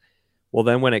prospects. Well,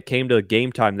 then when it came to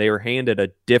game time, they were handed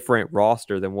a different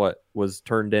roster than what was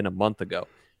turned in a month ago.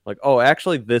 Like, oh,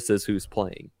 actually, this is who's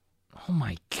playing. Oh,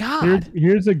 my God.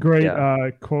 Here's a great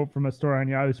quote from a story on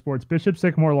Yahoo Sports. Bishop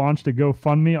Sycamore launched a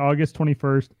GoFundMe August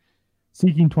 21st,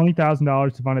 seeking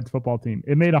 $20,000 to fund its football team.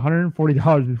 It made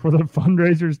 $140 before the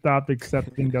fundraiser stopped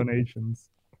accepting donations.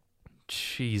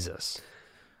 Jesus.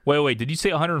 Wait, did you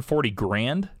say 140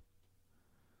 grand?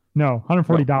 No,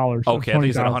 $140. Okay, I think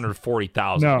you said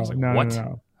 140,000. No, I was like, no, what?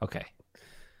 no. Okay.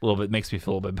 A little bit makes me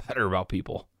feel a little bit better about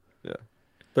people. Yeah.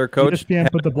 Their coach ESPN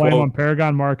put the blame on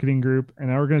Paragon Marketing Group, an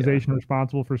organization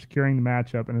responsible for securing the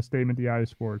matchup, in a statement to Yahoo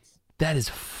Sports. That is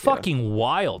fucking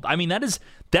wild. I mean, that is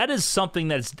something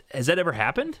has that ever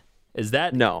happened? Is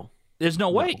that no? There's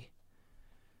no way.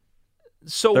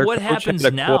 So Their what coach happens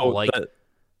had a now? quote that-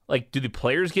 Like, do the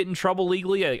players get in trouble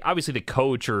legally? Obviously, the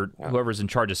coach or whoever's in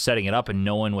charge of setting it up and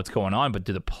knowing what's going on, but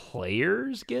do the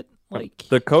players get like?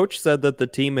 The coach said that the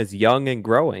team is young and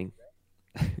growing.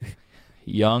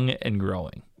 Young and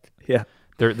growing. Yeah,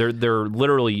 they're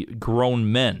literally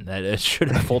grown men that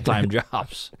should have full-time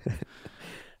jobs.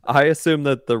 I assume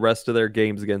that the rest of their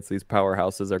games against these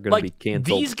powerhouses are going to be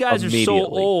canceled. These guys are so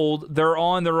old; they're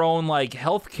on their own like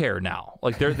health care now.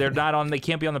 Like they're not on. They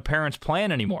can't be on the parents'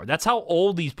 plan anymore. That's how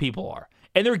old these people are,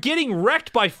 and they're getting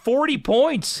wrecked by 40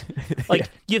 points. Like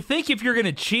you think if you're going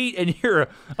to cheat and you're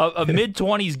a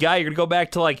mid-20s guy, you're going to go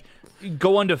back to like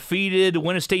go undefeated,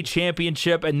 win a state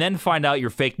championship, and then find out you're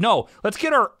fake. No, let's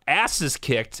get our asses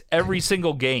kicked every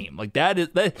single game. Like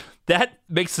that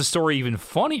makes the story even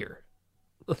funnier.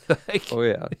 Oh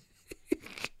yeah.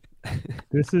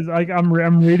 This is like I'm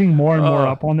reading more and more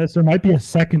up on this. There might be a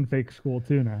second fake school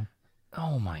too now.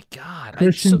 Oh my God!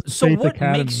 Christian So Faith what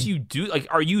Academy. makes you do? Like,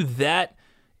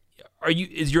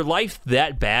 is your life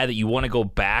that bad that you want to go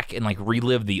back and like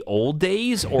relive the old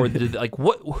days, or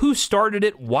who started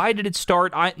it? Why did it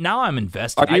start? Now I'm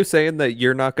invested. Are you saying that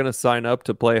you're not going to sign up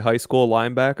to play high school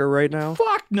linebacker right now?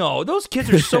 Fuck no! Those kids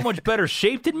are so much better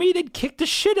shaped than me. They'd kick the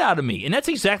shit out of me, and that's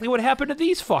exactly what happened to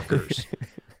these fuckers.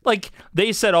 Like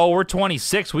they said, "Oh, we're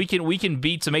 26. We can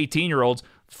beat some 18-year-olds."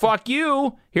 Fuck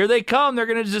you! Here they come. They're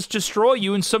gonna just destroy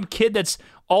you. And some kid that's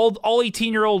all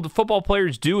 18-year-old football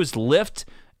players do is lift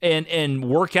and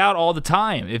work out all the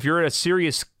time if you're at a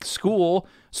serious school.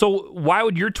 So why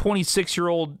would your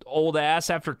 26-year-old old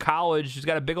ass after college who's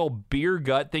got a big old beer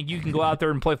gut think you can go out there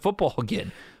and play football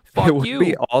again? Fuck it would you.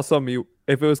 be awesome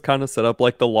if it was kind of set up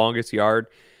like the longest yard.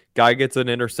 Guy gets an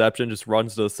interception, just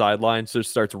runs to the sidelines, just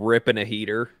starts ripping a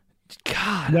heater.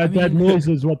 God, that news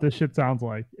is what this shit sounds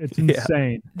like. It's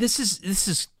insane. This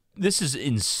is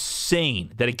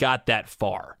insane that it got that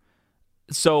far.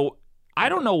 So I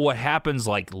don't know what happens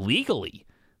like legally.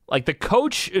 Like the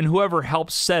coach and whoever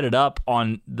helped set it up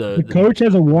on the coach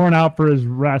has a warrant out for his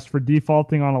arrest for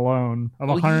defaulting on a loan of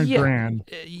 $100,000.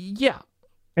 Yeah.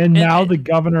 And now the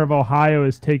governor of Ohio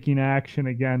is taking action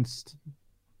against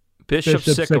Bishop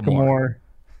Sycamore.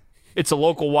 It's a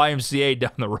local YMCA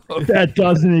down the road. That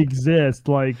doesn't exist.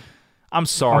 Like, I'm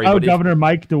sorry, Ohio but Governor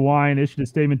Mike DeWine issued a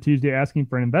statement Tuesday asking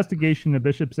for an investigation into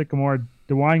Bishop Sycamore.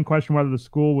 DeWine questioned whether the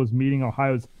school was meeting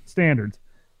Ohio's standards.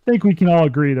 I think we can all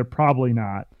agree they're probably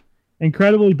not.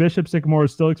 Incredibly, Bishop Sycamore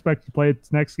is still expected to play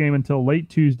its next game until late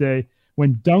Tuesday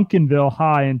when Duncanville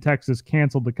High in Texas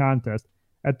canceled the contest.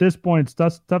 At this point,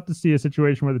 it's tough to see a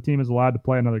situation where the team is allowed to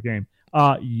play another game.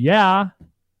 Yeah.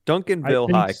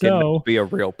 Duncanville High can be a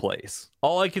real place.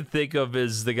 all I can think of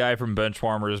is the guy from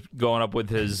Benchwarmers going up with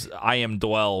his I am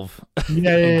 12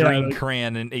 green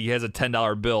crayon, and he has a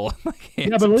 $10 bill. Yeah,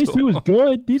 but at least he was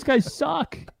good. These guys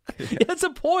suck. Yeah, that's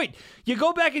the point. You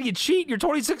go back and you cheat. You're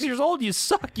 26 years old. You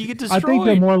suck. You get destroyed. I think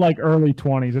they're more like early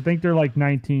 20s. I think they're like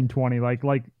 19, 20, like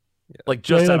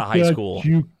just out of high school.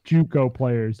 JUCO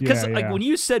players. Because when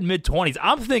you said mid 20s,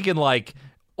 I'm thinking like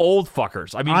old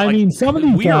fuckers. I mean, some of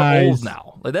these we guys are old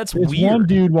now. Like, that's there's weird. One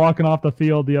dude walking off the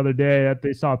field the other day that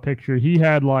they saw a picture. He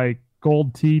had like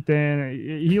gold teeth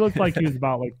in. He looked like he was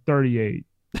about like 38.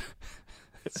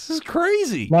 This is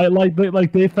crazy.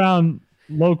 Like they found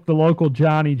the local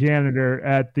Johnny janitor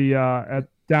at the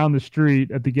down the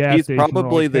street at the gas He's station. He's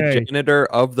probably the janitor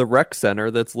of the rec center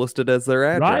that's listed as their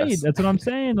address. Right. That's what I'm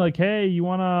saying. Like, hey, you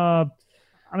want to...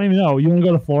 I don't even know. You want to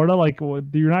go to Florida? Like,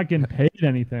 you're not getting paid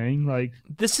anything. Like,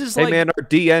 this is hey, man, our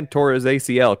DN tore his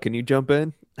ACL. Can you jump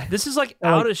in? This is like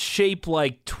out of shape,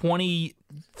 like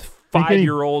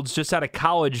 25-year-olds just out of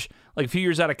college, like a few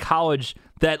years out of college,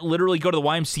 that literally go to the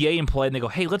YMCA and play, and they go,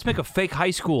 hey, let's make a fake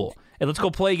high school, and let's go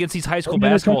play against these high school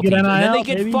basketball teams. And then they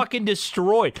get fucking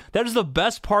destroyed. That is the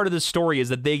best part of the story, is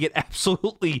that they get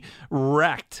absolutely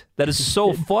wrecked. That is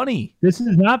so funny. This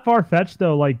is not far-fetched,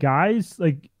 though. Like, guys,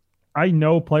 like, I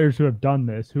know players who have done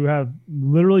this, who have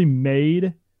literally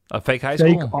made a fake high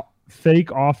school,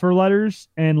 fake offer letters,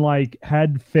 and like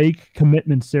had fake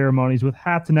commitment ceremonies with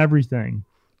hats and everything.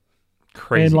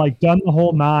 Crazy. And like done the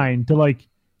whole nine to like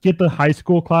get the high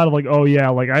school clout of like, oh yeah,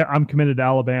 like I'm committed to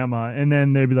Alabama, and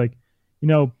then they'd be like,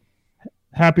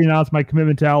 happy to announce my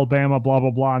commitment to Alabama, blah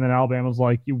blah blah, and then Alabama's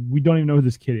like, we don't even know who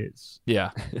this kid is. Yeah,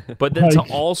 but then to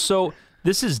also.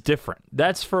 This is different.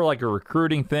 That's for like a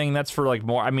recruiting thing. That's for like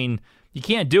more. I mean, you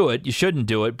can't do it. You shouldn't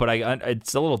do it. But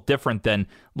it's a little different than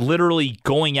literally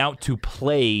going out to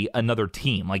play another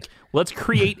team. Like, let's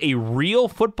create a real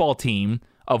football team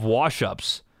of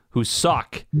wash-ups who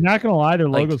suck. I'm not gonna lie, their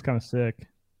logo's kind of sick.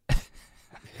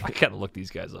 I gotta look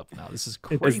these guys up now. This is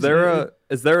crazy.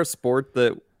 Is there a sport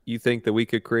that you think that we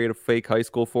could create a fake high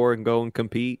school for and go and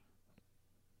compete?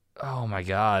 Oh my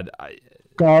God,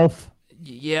 golf.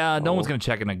 Yeah, no one's gonna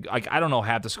check in. I don't know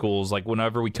half the schools. Like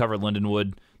whenever we cover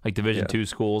Lindenwood, like Division II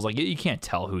schools, like you can't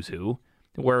tell who's who.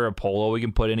 Wear a polo, we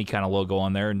can put any kind of logo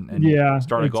on there and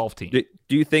start a golf team. Do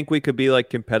you think we could be like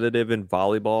competitive in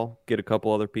volleyball? Get a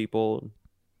couple other people, and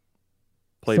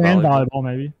play volleyball,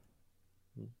 maybe.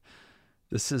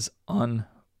 This is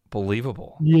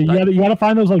unbelievable. Yeah, you gotta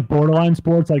find those like borderline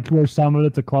sports, like where some of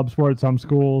it's a club sport, some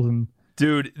schools, and.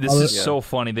 Dude, this is so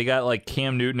funny. They got like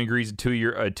Cam Newton agrees a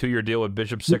two-year deal with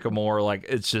Bishop Sycamore. Like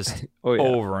it's just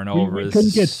over and over. We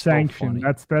couldn't get sanctioned.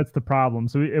 That's the problem.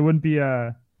 So it wouldn't be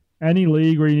any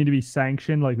league where you need to be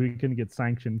sanctioned. Like we couldn't get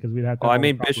sanctioned because we'd have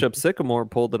to. Bishop Sycamore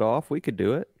pulled it off. We could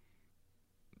do it.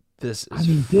 This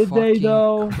is did they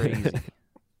though? Crazy.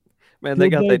 Man, they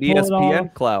got that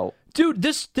ESPN clout. Dude,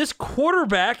 this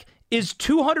quarterback is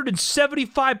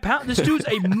 275 pounds. This dude's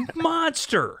a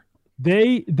monster.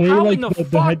 They How like in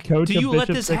the head coach. Do you of Bishop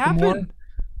let this Sycamore,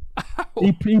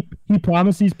 happen? He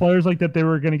promised these players like that they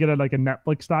were going to get a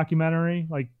Netflix documentary,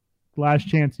 like Last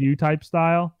Chance U type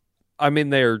style. I mean,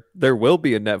 there will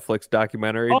be a Netflix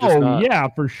documentary. Yeah,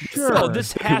 for sure. So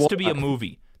this has to be a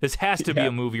movie. This has to be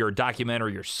a movie or a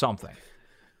documentary or something.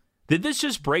 Did this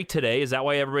just break today? Is that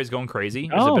why everybody's going crazy?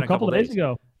 Or has it been a couple of days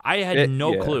ago. I had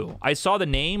no clue. I saw the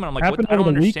name and I'm like, I don't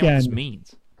understand what this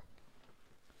means.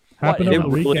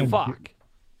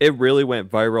 It really went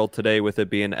viral today with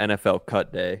it being NFL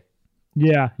cut day.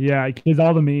 Yeah, because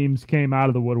all the memes came out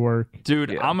of the woodwork.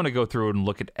 Dude, I'm going to go through and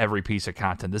look at every piece of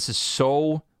content. This is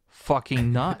so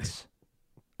fucking nuts.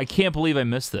 I can't believe I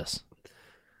missed this.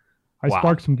 I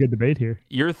sparked some good debate here.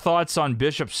 Your thoughts on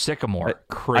Bishop Sycamore?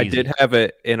 Crazy. I did have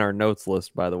it in our notes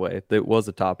list, by the way. That was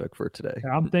a topic for today.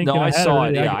 I'm thinking. No, I saw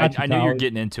it. Yeah, I knew you're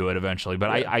getting into it eventually,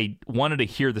 but I wanted to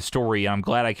hear the story, and I'm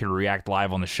glad I could react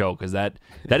live on the show because that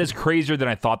is crazier than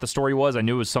I thought the story was. I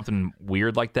knew it was something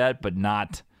weird like that, but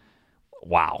not.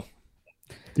 Wow.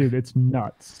 Dude, it's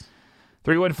nuts.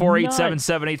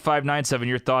 314-877-8597.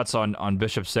 Your thoughts on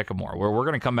Bishop Sycamore? We're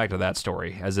going to come back to that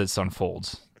story as it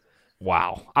unfolds.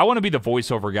 Wow. I want to be the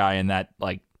voiceover guy in that,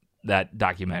 like, that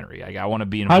documentary. I want to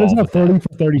be How involved. does a with 30 that.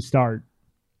 for 30 start?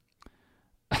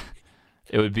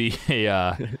 It would be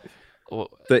a.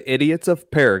 The idiots of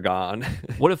Paragon.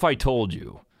 What if I told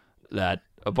you that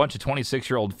a bunch of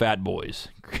 26-year-old fat boys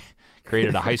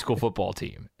created a high school football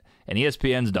team, and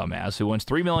ESPN's dumbass who wants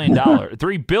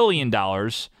 $3 billion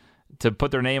to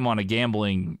put their name on a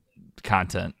gambling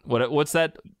content? What's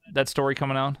that story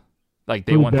coming out? Like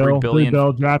they want $3 billion.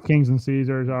 Blue Bill, DraftKings and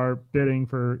Caesars are bidding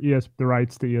for the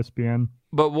rights to ESPN.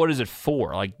 But what is it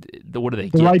for? Like, what do they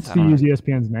The get? rights to use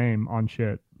ESPN's name on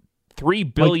shit.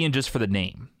 $3 billion just for the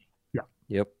name. Yeah.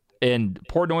 Yep. And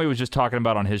Portnoy was just talking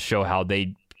about on his show how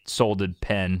they sold to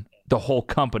Penn, the whole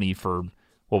company, for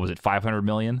what was it, $500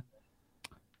 million?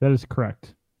 That is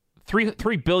correct.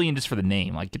 $3 billion just for the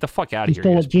name. Like, get the fuck out of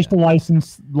here. Just to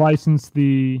license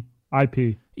the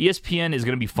IP. ESPN is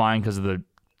going to be fine because of the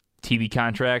TV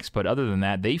contracts, but other than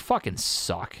that, they fucking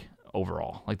suck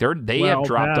overall. Like they have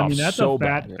dropped off that's so a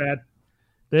fat. bad.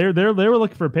 They were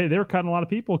looking for pay. They were cutting a lot of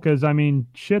people because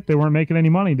shit, they weren't making any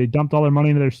money. They dumped all their money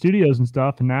into their studios and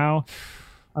stuff, and now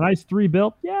a nice $3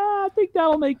 billion. Yeah, I think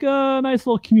that'll make a nice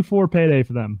little Q4 payday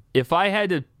for them. If I had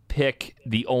to pick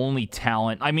the only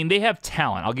talent, they have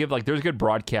talent. I'll give there's good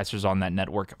broadcasters on that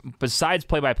network besides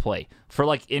play-by-play.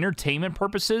 For entertainment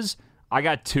purposes, I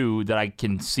got two that I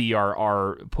can see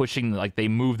are pushing, they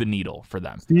move the needle for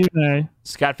them. Stephen A.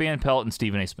 Scott Van Pelt and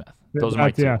Stephen A. Smith. Those are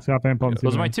my two. Yeah, Scott Van Pelt and Those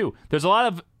are Stephen my A. two. There's a lot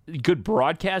of good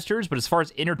broadcasters, but as far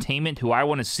as entertainment, who I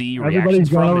want to see Everybody's reactions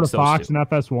going from, over it's to those Fox two. and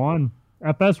FS1.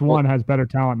 FS1 has better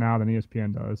talent now than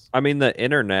ESPN does. The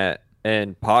internet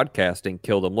and podcasting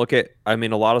killed them. Look at, a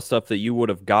lot of stuff that you would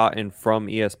have gotten from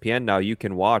ESPN now you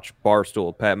can watch.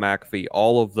 Barstool, Pat McAfee,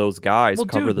 all of those guys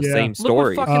cover the same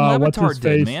story. Look what fucking Levitard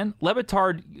did, man.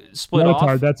 Levitard split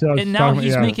off, that's what I was and now talking about,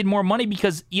 he's yeah. making more money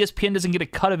because ESPN doesn't get a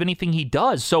cut of anything he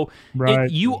does. So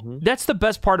Right. that's the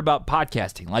best part about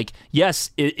podcasting.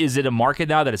 Yes, is it a market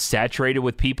now that is saturated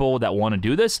with people that want to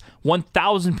do this?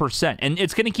 1,000%. And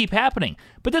it's going to keep happening.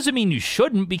 But doesn't mean you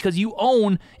shouldn't, because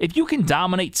if you can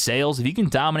dominate sales, if you can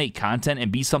dominate content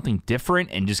and be something different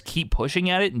and just keep pushing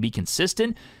at it and be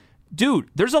consistent, dude,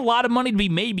 there's a lot of money to be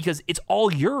made because it's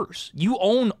all yours. You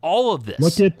own all of this.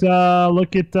 Look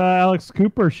at Alex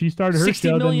Cooper. She started her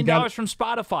show. $60 million from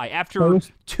Spotify after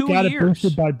 2 got years. Got it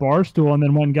boosted by Barstool, and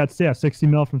then went and got $60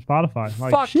 million from Spotify.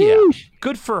 Fuck sheesh. yeah,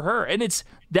 good for her. And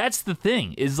that's the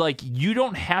thing is you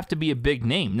don't have to be a big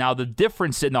name. Now the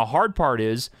difference and the hard part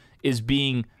is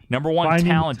being number one, finding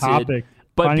talented. topic,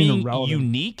 but being relevant.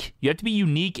 unique. You have to be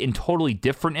unique and totally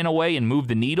different in a way and move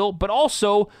the needle. But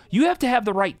also, you have to have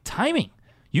the right timing.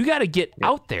 You got to get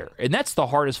out there. And that's the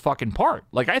hardest fucking part.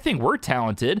 I think we're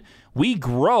talented. We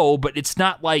grow, but it's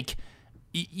not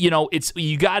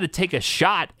you got to take a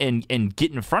shot and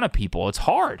get in front of people. It's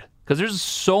hard because there's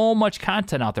so much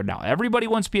content out there now. Everybody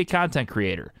wants to be a content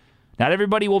creator. Not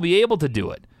everybody will be able to do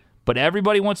it, but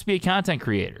everybody wants to be a content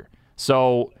creator.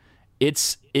 So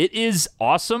it is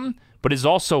awesome, but it's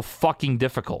also fucking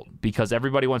difficult because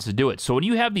everybody wants to do it. So when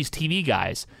you have these TV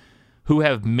guys who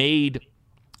have made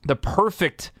the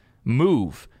perfect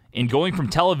move in going from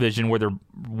television, where they're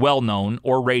well-known,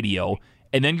 or radio,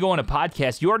 and then going to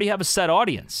podcast, you already have a set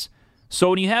audience. So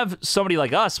when you have somebody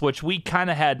like us, which we kind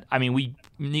of had, me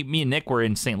and Nick were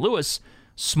in St. Louis,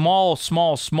 small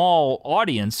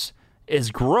audience has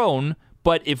grown,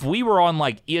 but if we were on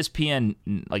ESPN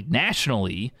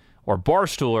nationally, or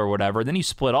Barstool or whatever, then you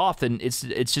split off, then it's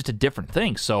just a different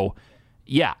thing. So,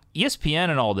 yeah,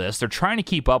 ESPN and all this, they're trying to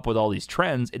keep up with all these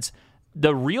trends. It's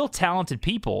the real talented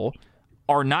people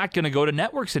are not going to go to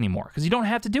networks anymore because you don't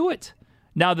have to do it.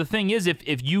 Now, the thing is,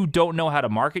 if you don't know how to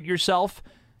market yourself,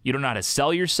 you don't know how to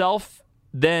sell yourself,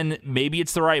 then maybe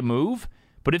it's the right move.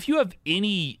 But if you have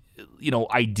any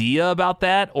idea about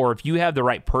that, or if you have the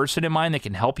right person in mind that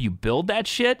can help you build that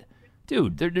shit,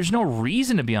 dude, there's no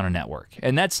reason to be on a network.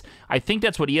 And I think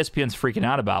that's what ESPN's freaking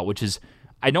out about, which is,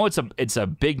 I know it's a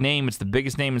big name. It's the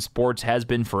biggest name in sports, has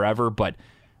been forever, but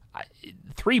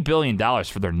 $3 billion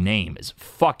for their name is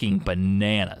fucking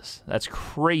bananas. That's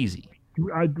crazy.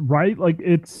 Right?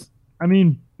 It's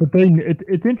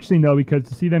interesting, though, because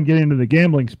to see them get into the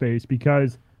gambling space,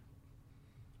 because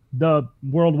the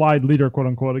worldwide leader, quote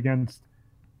unquote,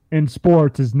 in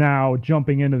sports is now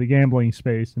jumping into the gambling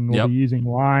space, and will be using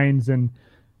lines, and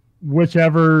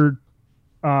whichever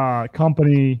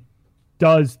company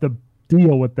does the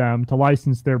deal with them to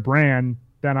license their brand,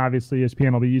 then obviously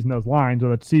ESPN will be using those lines,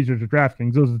 whether it's Caesars or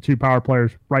DraftKings. Those are the two power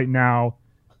players right now,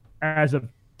 as of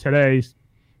today,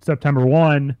 September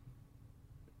 1,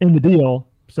 in the deal.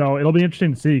 So it'll be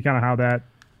interesting to see kind of how that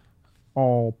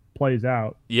all plays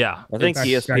out. Yeah. I think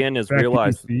ESPN has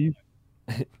realized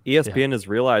ESPN has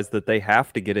realized that they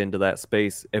have to get into that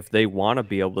space if they want to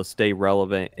be able to stay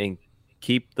relevant and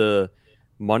keep the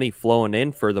money flowing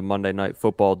in for the Monday Night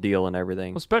Football deal and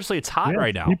everything. Well, especially it's hot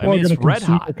right now. People I mean, are it's gonna red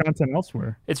consume hot. the content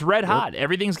elsewhere. It's red hot.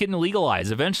 Everything's getting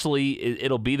legalized. Eventually,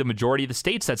 it'll be the majority of the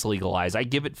states that's legalized. I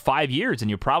give it 5 years,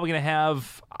 and you're probably going to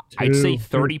have, I'd say,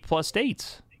 30-plus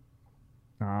states.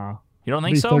 Nah. You don't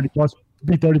think so? 30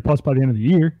 plus by the end of the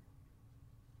year.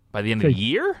 By the end of the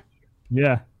year?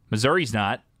 Yeah. Missouri's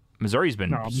not. Missouri's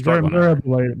been No, struggling.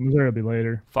 Missouri will be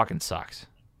later. Fucking sucks.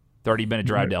 30-minute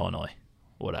drive to Illinois.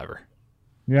 Whatever.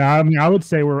 Yeah, I mean, I would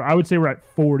say we're at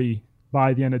 40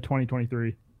 by the end of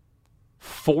 2023.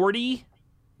 40?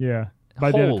 Yeah,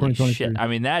 by the end of Holy 2023. shit! I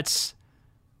mean, that's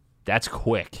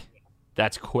quick.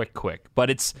 That's quick. But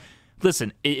it's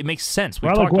listen. It makes sense. We've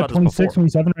Well, talked like about what, this 26, before.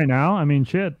 27 right now? I mean,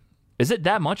 shit. Is it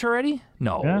that much already?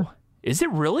 No. Yeah. Is it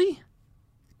really?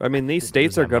 I mean, these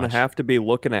states are going to have to be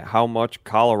looking at how much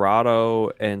Colorado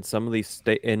and some of these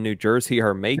states in New Jersey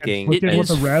are making. It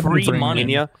is free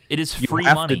money. It is You free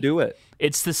have money. to do it.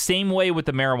 It's the same way with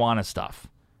the marijuana stuff.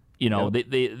 You know,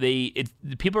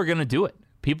 people are going to do it.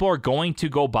 People are going to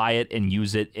go buy it and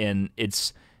use it, and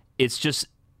it's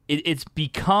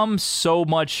become so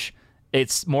much.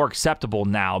 It's more acceptable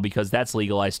now because that's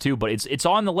legalized too. But it's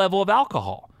on the level of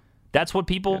alcohol. That's what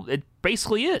people. It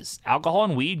basically is. Alcohol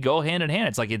and weed go hand in hand.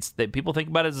 It's like that people think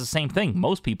about it as the same thing.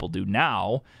 Most people do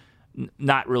now.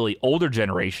 Not really older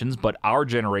generations, but our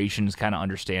generation is kind of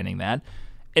understanding that.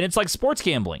 And it's like sports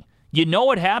gambling. You know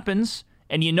what happens,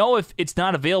 and you know if it's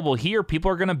not available here,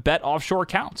 people are going to bet offshore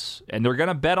accounts, and they're going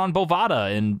to bet on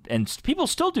Bovada, and people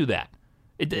still do that.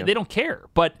 They don't care.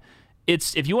 But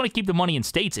it's if you want to keep the money in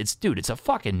states, it's a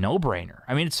fucking no-brainer.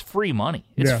 I mean, it's free money.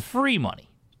 It's free money.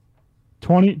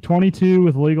 22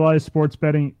 with legalized sports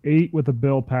betting, 8 with a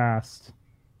bill passed.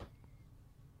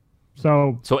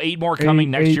 So 8 more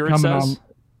coming next year, it says?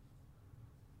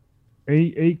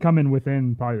 8 coming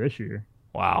within probably this year.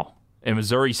 Wow. And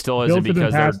Missouri still isn't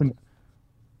because they're...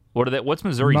 What's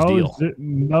Missouri's deal?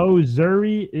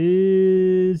 Missouri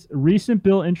is recent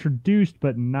bill introduced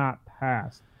but not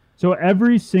passed. So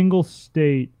every single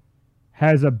state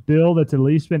has a bill that's at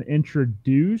least been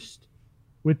introduced,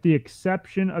 with the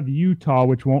exception of Utah,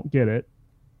 which won't get it,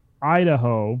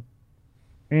 Idaho,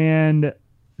 and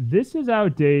this is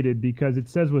outdated because it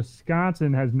says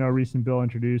Wisconsin has no recent bill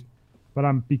introduced,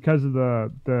 but because of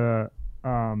the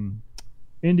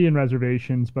Indian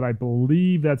reservations, but I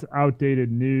believe that's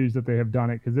outdated news that they have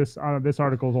done it because this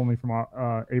article is only from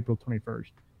April 21st,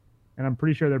 and I'm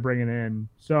pretty sure they're bringing in.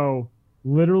 So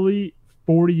literally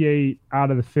 48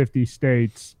 out of the 50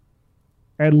 states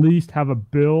at least have a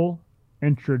bill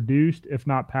introduced, if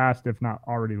not passed, if not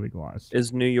already legalized.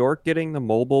 Is New York getting the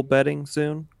mobile betting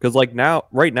soon? Because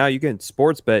right now you can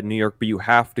sports bet in New York, but you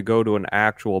have to go to an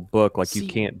actual book. Like you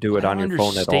can't do it on your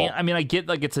phone at all. I mean, I get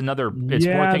like it's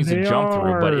more things to jump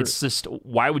through, but it's just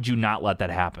why would you not let that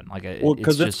happen? Like,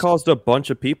 because it's caused a bunch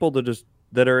of people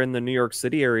that are in the New York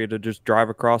City area to just drive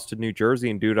across to New Jersey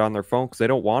and do it on their phone because they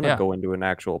don't want to go into an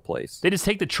actual place. They just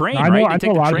take the train, right? They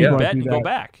take the train, bet, and go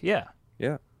back. Yeah.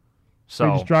 Yeah. So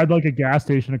they just drive like a gas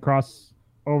station across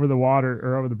over the water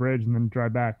or over the bridge and then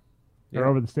drive back or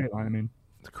over the state line. I mean,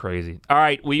 it's crazy. All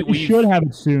right, we should have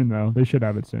it soon though. They should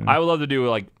have it soon. I would love to do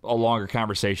like a longer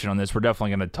conversation on this. We're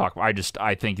definitely going to talk. I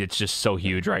think it's just so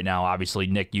huge right now. Obviously,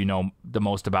 Nick, you know the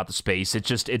most about the space.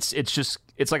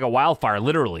 It's like a wildfire.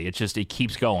 Literally, it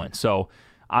keeps going. So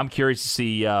I'm curious to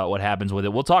see what happens with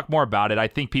it. We'll talk more about it. I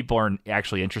think people are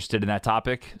actually interested in that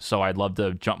topic, so I'd love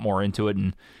to jump more into it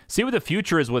and see what the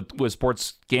future is with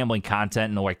sports gambling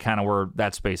content and like kind of where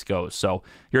that space goes. So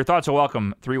your thoughts are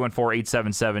welcome,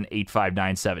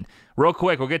 314-877-8597. Real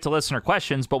quick, we'll get to listener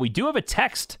questions, but we do have a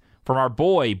text from our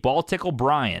boy, Balticle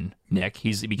Brian. Nick,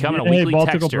 he's becoming a weekly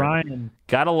texter. Brian.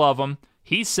 Gotta love him.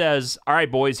 He says, all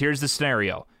right, boys, here's the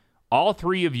scenario. All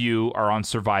 3 of you are on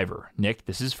Survivor. Nick,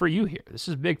 this is for you here. This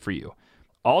is big for you.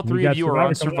 All 3 of you are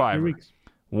on Survivor.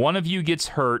 One of you gets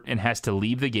hurt and has to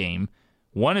leave the game.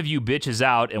 One of you bitches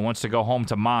out and wants to go home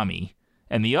to mommy.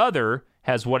 And the other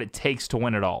has what it takes to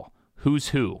win it all. Who's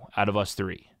who out of us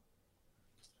 3?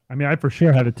 I mean, I for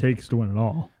sure had it takes to win it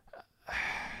all.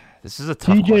 This is a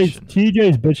tough question.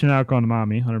 TJ's bitching out going to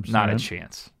mommy, 100%. Not a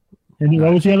chance. And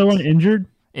what was the other one? Injured?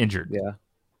 Injured. Yeah.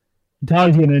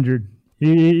 Tyler's getting injured.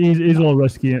 He's a little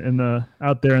risky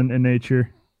out there in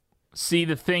nature. See,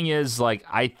 the thing is, like,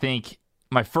 I think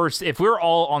if we were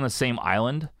all on the same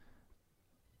island,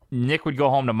 Nick would go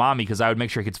home to mommy because I would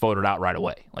make sure he gets voted out right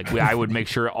away. Like, I would make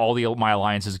sure all my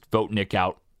alliances vote Nick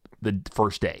out the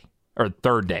first day or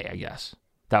third day, I guess.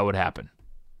 That would happen.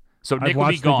 So Nick would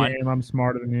be gone. The game. I'm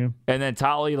smarter than you. And then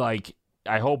Tolly, like,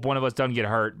 I hope one of us doesn't get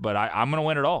hurt, but I'm going to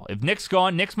win it all. If Nick's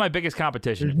gone, Nick's my biggest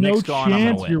competition. There's If Nick's no gone, I'm going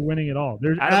chance to win. you're winning it all.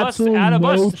 There's Out of absolutely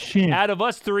no chance. Out of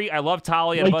us three, I love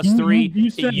Tolly. Out Like, of us you- three, you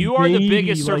spent you are the daily,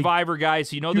 biggest like, Survivor guy,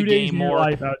 so you know 2 the days game of your more.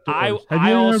 life outdoors. Have I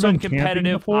you ever also am been camping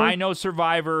competitive. before? I know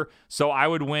Survivor, so I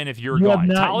would win if you were You have gone.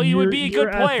 not- Tolly, you would be a your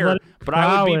good player, athletic but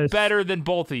I would be prowess better than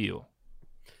both of you.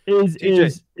 Is you're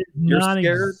scared?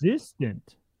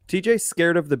 non-existent. TJ's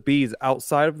scared of the bees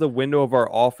outside of the window of our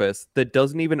office that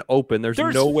doesn't even open. There's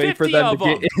There's no way for 50 them of to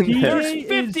get them. in there. There's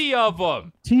 50 of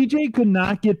them. TJ could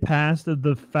not get past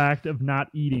the fact of not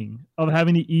eating, of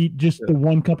having to eat just the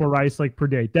 1 cup of rice like per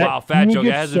day. That, Wow, Fat you will Joe, get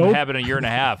that hasn't so- happened in a year and a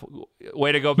half.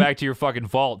 Way to go back to your fucking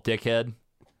vault, dickhead.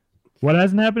 What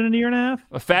hasn't happened in a year and a half?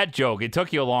 A fat joke. It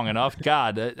took you long enough.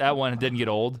 God, that one didn't get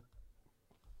old.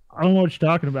 I don't know what you're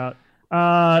talking about.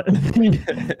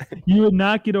 You would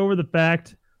not get over the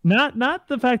fact, not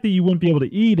the fact that you wouldn't be able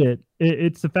to eat it.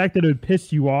 It's the fact that it would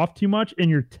piss you off too much, and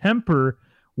your temper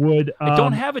would. I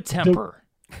don't have a temper.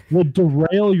 Would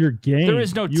derail your game. There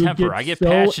is no You would temper. I get so-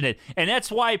 passionate, and that's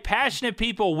why passionate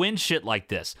people win shit like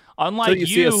this. Unlike So you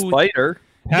see a spider.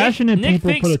 Passionate Nick people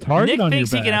thinks, put a target Nick on your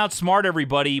thinks he back. can outsmart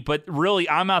everybody, but really,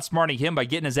 I'm outsmarting him by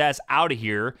getting his ass out of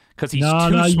here because he's no,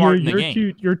 too smart in the you're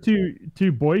game. you're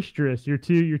too boisterous. You're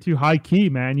too high key,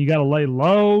 man. You got to lay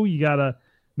low. You got to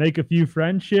make a few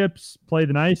friendships. Play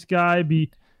the nice guy.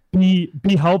 Be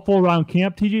helpful around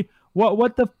camp. TG,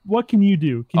 what can you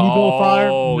do? Can you build a fire?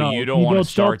 No. You Can don't want to build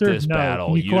start shelter? this No. battle.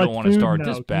 Can You collect don't want to food? start No.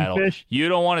 this Can you battle. fish? You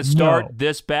don't want to start No.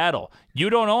 this battle. You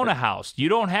don't own a house. You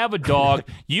don't have a dog.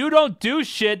 You don't do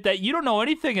shit that you don't know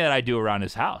anything that I do around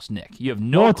this house, Nick. You have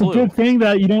no Well, it's clue. a good thing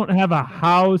that you don't have a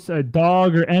house, a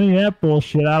dog, or any of that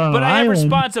bullshit out on But an I have island where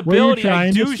you're responsibility. I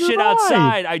trying to do shit survive.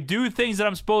 outside. I do things that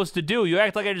I'm supposed to do. You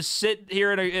act like I just sit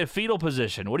here in a fetal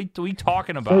position. What are you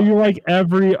talking about? So you're like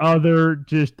every other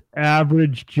just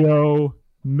average Joe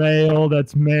male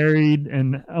that's married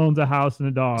and owns a house and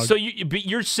a dog. So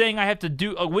you're saying I have to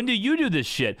do? When do you do this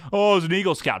shit? Oh, as an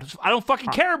Eagle Scout, I don't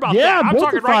fucking care about yeah, that. I'm built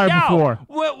talking a fire right now. before.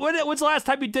 When's the last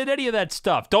time you did any of that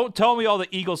stuff? Don't tell me all the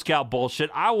Eagle Scout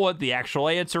bullshit. I want the actual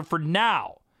answer for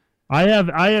now. I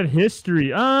have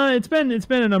history. It's been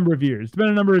a number of years. It's been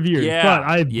a number of years. Yeah,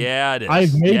 But it is.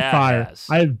 I've made Yeah, it fire. has.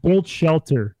 I have built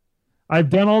shelter. I've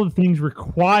done all the things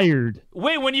required.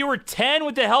 Wait, when you were 10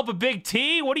 with the help of Big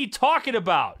T? What are you talking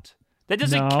about? That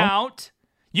doesn't No. count.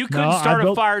 You couldn't No, start I a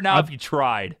built- fire now I- if you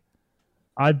tried.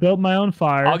 I built my own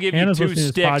fire. I'll give you Hannah's 2 listening to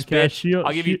this sticks, podcast. bitch.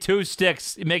 I'll give you 2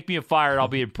 sticks. Make me a fire, and I'll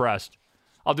be impressed.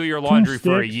 I'll do your 2 laundry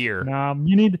for a sticks? year.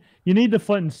 You need the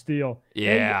flint and steel.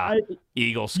 Yeah, And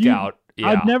Eagle Scout. Yeah.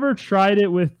 I've never tried it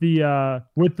with the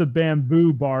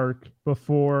bamboo bark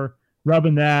before,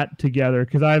 rubbing that together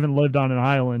because I haven't lived on an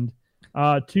island.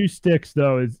 2 sticks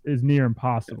though is near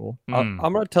impossible. I'm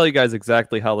going to tell you guys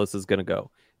exactly how this is going to go.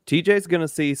 TJ's going to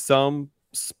see some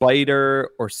spider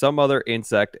or some other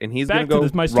insect, and he's going Back to to go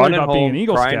this, my story running about being home, an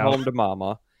Eagle crying Scout. home to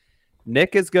mama.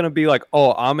 Nick is going to be like,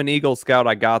 oh, I'm an Eagle Scout.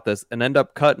 I got this, and end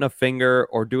up cutting a finger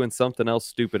or doing something else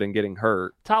stupid and getting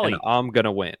hurt. Tolly, and I'm going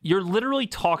to win. You're literally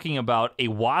talking about a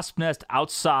wasp nest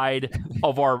outside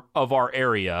of our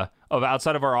area,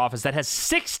 outside of our office that has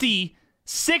 60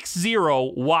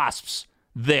 wasps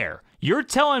there. You're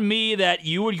telling me that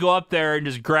you would go up there and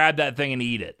just grab that thing and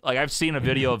eat it. Like, I've seen a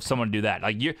video of someone do that.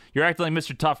 Like, you're acting like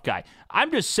Mr. Tough Guy. I'm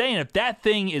just saying, if that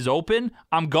thing is open,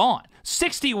 I'm gone.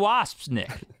 60 wasps, Nick.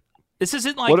 This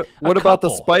isn't like what a about the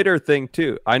couple. spider thing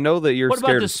too? I know that you're What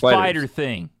scared about the of spiders. spider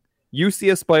thing? You see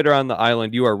a spider on the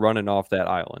island, you are running off that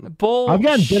island. Bullshit. I've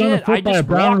gotten bit on the foot I by just a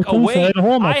brown walk recluse. I away. had a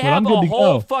hole in my I foot. have I'm a good to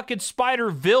whole go. fucking spider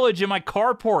village in my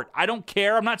carport. I don't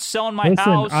care. I'm not selling my Listen,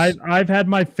 house. I've had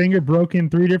my finger broken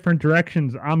 3 different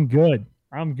directions. I'm good.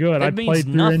 That I means played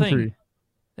through nothing. injury.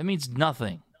 That means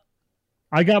nothing.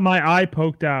 I got my eye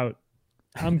poked out.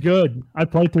 I'm good. I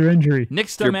played through injury.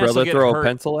 Nick's Did your dumbass will brother get throw hurt. a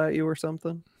pencil at you or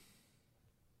something?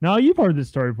 No, you've heard this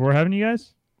story before, haven't you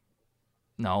guys?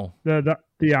 No.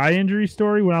 The eye injury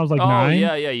story when I was like 9.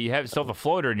 Yeah. You still have a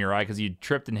floater in your eye because you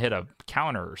tripped and hit a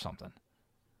counter or something.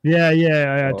 Yeah.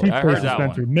 Oh, Toothpaste I heard that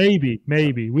dispenser.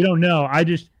 Maybe. We don't know. I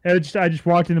just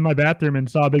walked into my bathroom and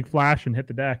saw a big flash and hit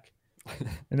the deck.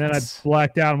 And then I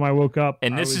blacked out and when I woke up.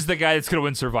 And this is the guy that's going to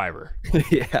win Survivor.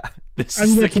 Yeah. This I is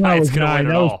mean, the that's when guy I that's was going to 9. win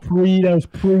it That all. was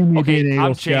pre me Okay, being an I'm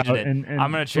Eagle changing Scout. it. And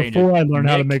I'm gonna change before it. I learned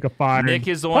how to Nick- make a fire. Nick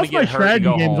is the one Plus to get my hurt and strategy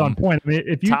go game's home. on point. I mean,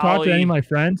 if you talk to any of my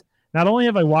friends, not only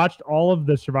have I watched all of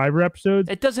the Survivor episodes,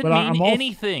 It doesn't but mean I'm also-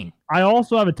 anything. I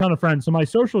also have a ton of friends. So my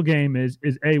social game is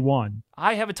A1.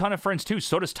 I have a ton of friends too.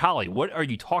 So does Tolly. What are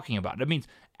you talking about? That means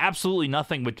absolutely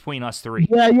nothing between us three.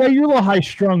 Yeah, you're a little high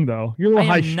strung though. You're a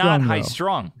little I high am strung. not though. high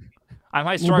strung. I'm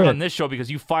high strung bit. on this show because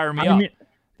you fire me I up. mean,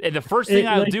 And the first thing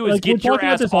I'll do is we're get your talking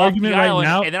about ass this off argument the right island,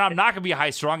 now. and then I'm not going to be high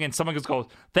strung, and someone just goes,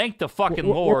 thank the fucking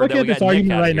We're Lord that looking we at got this Nick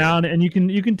argument out of right here. now,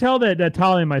 and you can tell that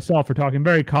Tali and myself are talking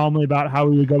very calmly about how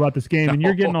we would go about this game, and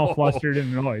you're getting all flustered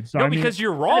and annoyed. So No, I mean, because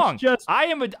you're wrong. just- I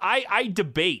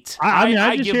debate.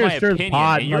 I just give hear my stir the opinion,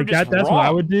 pot, and and you're like just that's wrong. what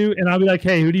I would do, and I'll be like,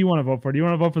 hey, who do you want to vote for? Do you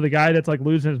want to vote for the guy that's like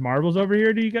losing his marbles over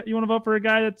here? Do you want to vote for a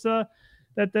guy that's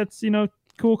that's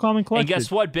cool, calm, and And collected? guess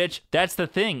what, bitch? That's the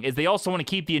thing, is they also want to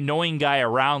keep the annoying guy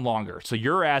around longer. So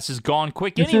your ass is gone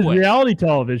quick This anyway. is reality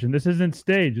television. This isn't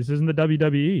stage. This isn't the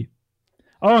WWE.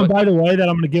 Oh, and by the way, that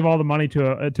I'm going to give all the money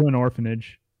to an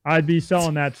orphanage. I'd be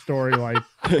selling that story like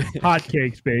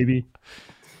hotcakes, baby.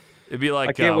 It'd be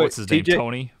like, can't wait. what's his name, TJ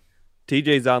Tony?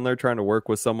 TJ's on there trying to work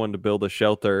with someone to build a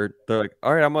shelter. They're like,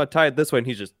 all right, I'm going to tie it this way. And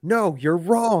he's just, no, you're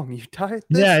wrong. You tie it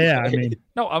this way. Yeah. I mean,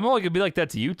 No, I'm only going to be like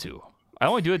that to you two. I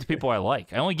only do it to people I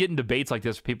like. I only get in debates like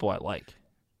this with people I like.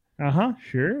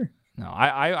 sure. No,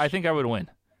 I think I would win.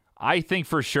 I think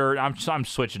for sure. I'm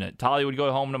switching it. Tali would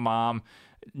go home to mom.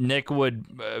 Nick would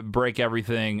break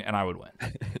everything, and I would win.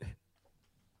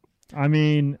 I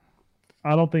mean,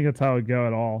 I don't think that's how it would go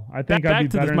at all. I think I'd Back be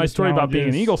to better. my in the story about being an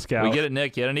challenges. Eagle Scout. We get it,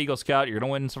 Nick. You had an Eagle Scout. You're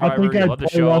gonna win I Survivor. think You I'd love the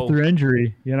play well show. through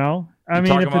injury. I mean,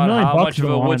 talking if a about million how bucks much of is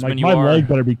a on, woodsman like, you my are. leg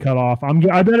better be cut off.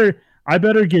 I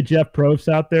better get Jeff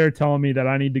Probst out there telling me that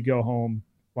I need to go home,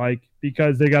 like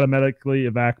because they got to medically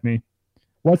evac me.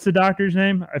 What's the doctor's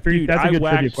name? I figured Dude, that's a I good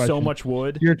trivia whacked question. so much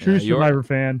wood. You're a true Yeah, you're- Survivor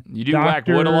fan. You do whack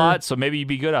wood a Doctor- lot, so maybe you'd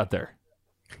be good out there.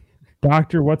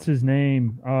 Doctor, what's his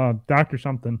name? Doctor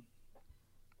something.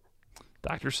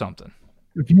 Doctor something.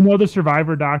 If you know the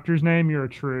Survivor doctor's name, you're a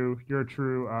true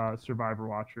Survivor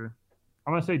watcher.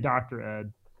 I'm gonna say Dr.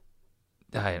 Ed.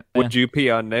 Would you pee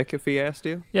on Nick if he asked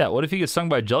you? Yeah. What if you get stung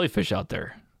by a jellyfish out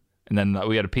there, and then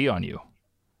we got to pee on you?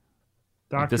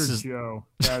 Like, Dr. this is- Joe.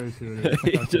 That is who it is.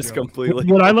 He Dr. just Joe. completely.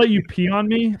 Would I let you pee on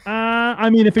me? I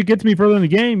mean, if it gets me further in the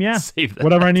game, yeah. Save that.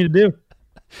 Whatever I need to do.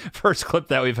 First clip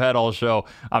that we've had all show.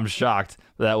 I'm shocked.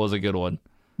 That was a good one.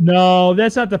 No,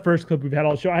 that's not the first clip we've had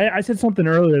all show. I said something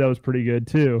earlier that was pretty good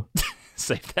too.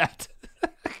 Save that.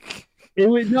 It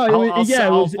was no, it I'll- was I'll- yeah,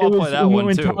 I'll- it was, I'll it play was that one,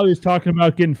 when too. Tyler was talking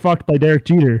about getting fucked by Derek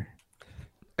Jeter.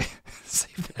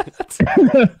 Save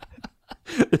that.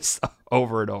 It's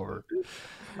over and over.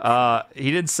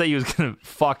 He didn't say he was gonna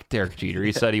fuck Derek Jeter.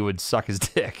 He said he would suck his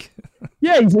dick.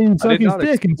 Yeah, he said he'd suck did his not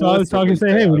dick, and so I was talking, say,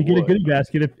 explicitly hey, say would I you get a would. goodie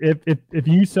basket if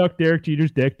you suck Derek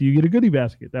Jeter's dick? Do you get a goodie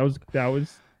basket? That was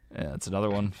Yeah, that's another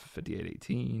one.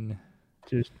 58-18.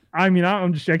 just. I mean, I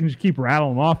can just keep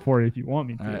rattling them off for you if you want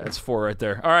me to. All right, that's 4 right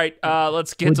there. All right,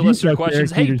 let's get Would to you listener suck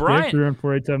questions. Derek Hey, Jeter's Brian. dick?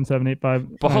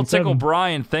 314-877-8597. Ball Tickle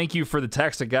Brian, thank you for the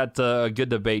text. I got a good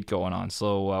debate going on.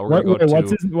 So we're going to go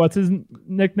to What's his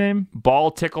nickname?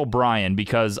 Ball Tickle Brian,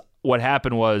 because what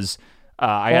happened was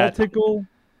I Ball had Tickle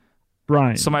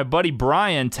Brian. so my buddy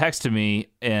Brian texted me,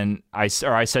 and I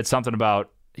said something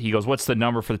about, he goes, what's the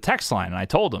number for the text line? And I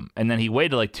told him, and then he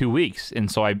waited like 2 weeks. And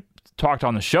so I talked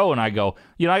on the show, and I go,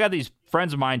 I got these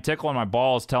friends of mine tickling my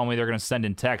balls, telling me they're going to send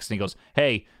in text. And he goes,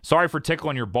 hey, sorry for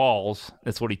tickling your balls.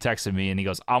 That's what he texted me. And he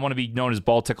goes, I'm going to be known as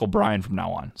Ball Tickle Brian from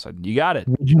now on. So you got it.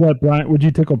 Would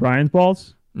you tickle Brian's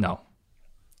balls? No,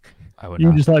 I would You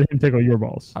not. just let him tickle your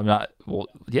balls. I'm not. Well,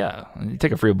 yeah. You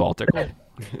take a free ball tickle.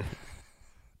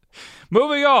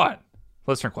 Moving on.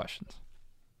 Listener questions.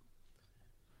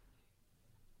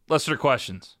 Listener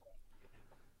questions.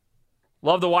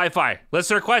 Love the Wi-Fi.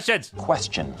 Listener questions.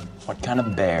 Question. What kind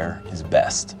of bear is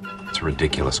best? It's a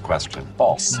ridiculous question.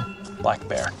 False. Black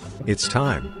bear. It's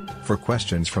time for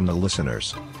questions from the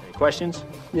listeners. Questions?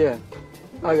 Yeah,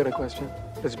 I got a question.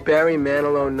 Does Barry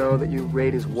Manilow know that you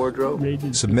raid his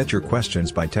wardrobe? Submit your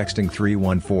questions by texting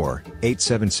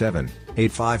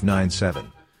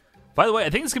 314-877-8597. By the way, I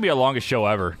think this is going to be our longest show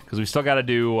ever because we still got to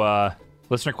do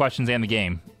listener questions and the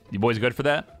game. You boys good for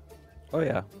that? Oh,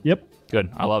 yeah. Yep. Good.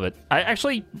 I love it. I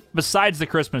actually, besides the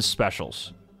Christmas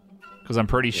specials, because I'm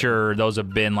pretty sure those have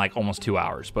been like almost 2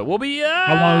 hours, but we'll be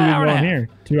How long are we hour and a going half. here?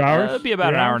 2 hours? It'll be about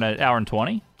 3 an hour hours? and hour and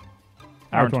 20.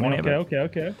 Hour and 20 of it.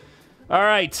 Okay. All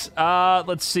right.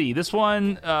 Let's see. This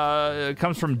one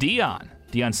comes from Dion.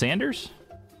 Dion Sanders?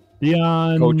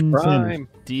 Dion Coach Sanders. Prime.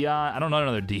 Dion. I don't know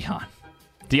another Dion.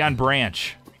 Dion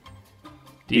Branch.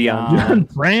 Dion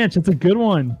Branch. That's a good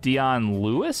one. Dion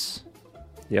Lewis?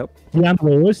 Yep. Dion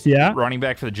Lewis, yeah. Running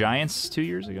back for the Giants 2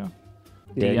 years ago.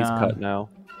 Yeah, he's Dion. cut now.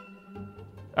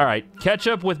 All right.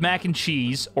 Ketchup with mac and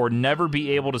cheese or never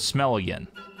be able to smell again.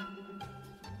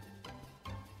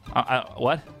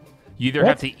 What? You either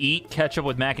have to eat ketchup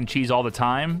with mac and cheese all the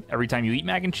time, every time you eat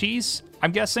mac and cheese,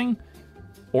 I'm guessing,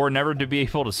 or never to be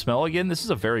able to smell again. This is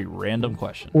a very random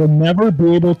question. Or never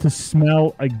be able to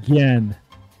smell again.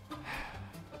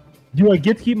 Do I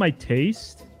get to keep my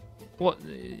taste? Well,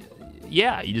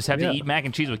 yeah, you just have to eat mac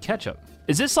and cheese with ketchup.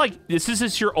 Is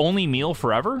this your only meal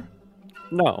forever?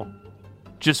 No.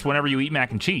 Just whenever you eat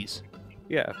mac and cheese?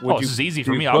 Yeah. This is easy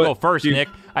for me. I'll go first, Nick.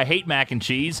 I hate mac and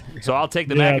cheese, so I'll take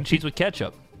the mac and cheese with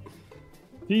ketchup.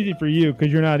 It's easy for you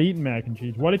because you're not eating mac and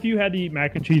cheese. What if you had to eat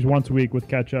mac and cheese once a week with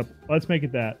ketchup? Let's make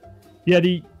it that. You had to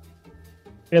eat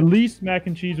at least mac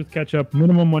and cheese with ketchup,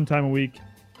 minimum one time a week,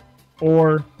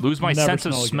 or lose my sense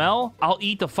of smell. Again. I'll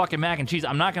eat the fucking mac and cheese.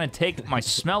 I'm not going to take my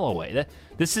smell away.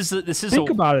 This is. Think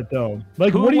about it though.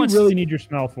 Like, what do you really need your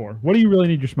smell for? What do you really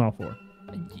need your smell for?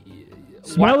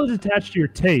 Smell is attached to your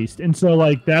taste, and so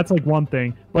like that's like one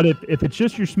thing. But if it's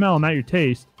just your smell and not your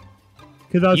taste,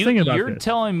 because I was thinking about you're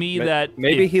telling me that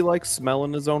maybe he likes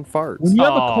smelling his own farts. When you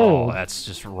have a cold, that's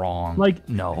just wrong. Like,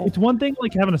 no, it's one thing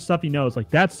like having a stuffy nose, like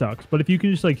that sucks. But if you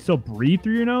can just like still breathe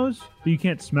through your nose, but you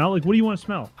can't smell, like what do you want to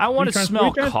smell? I want to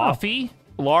smell coffee.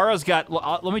 Laura's got.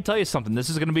 Let me tell you something. This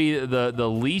is going to be the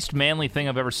least manly thing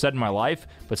I've ever said in my life.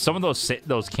 But some of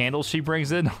those candles she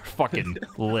brings in are fucking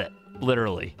lit,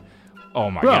 literally. Oh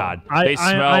my God, they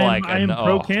smell like. I am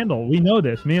pro candle. We know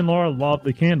this. Me and Laura love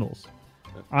the candles.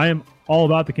 I am all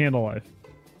about the candle life.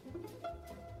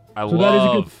 I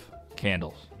love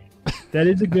candles. That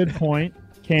is a good point.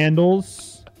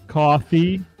 Candles,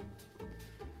 coffee.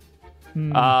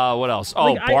 What else?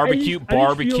 Oh, like, barbecue,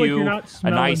 barbecue. Like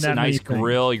a nice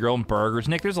grill, your own burgers.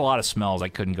 Nick, there's a lot of smells I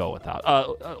couldn't go without.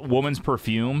 A woman's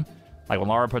perfume, like when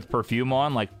Laura puts perfume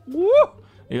on, like woo,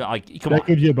 you know, like come on. That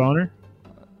gives you a boner.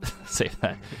 Save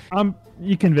that.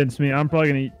 You convinced me. I'm probably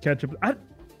gonna eat ketchup.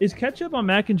 Is ketchup on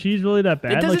mac and cheese really that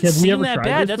bad? It doesn't seem that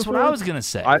bad. That's what I was gonna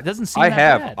say. It doesn't seem that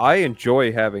bad. I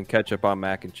enjoy having ketchup on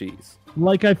mac and cheese.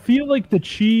 Like, I feel like the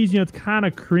cheese, it's kind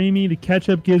of creamy. The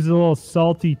ketchup gives it a little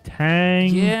salty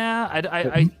tang. Yeah,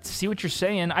 I see what you're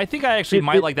saying. I think I actually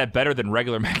might like that better than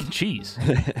regular mac and cheese.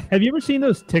 Have you ever seen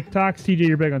those TikToks? TJ,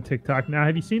 you're big on TikTok now.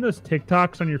 Have you seen those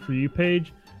TikToks on your For You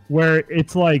page where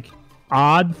it's like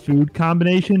odd food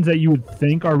combinations that you would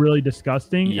think are really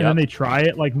disgusting, and then they try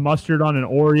it, like mustard on an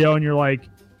Oreo, and you're like,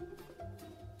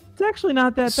 it's actually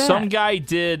not that bad. Some guy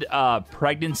did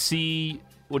pregnancy...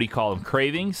 What do you call them?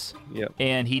 Cravings. Yep.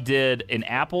 And he did an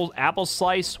apple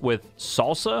slice with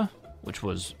salsa, which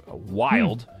was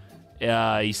wild.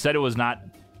 He said it was not,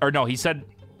 or no, he said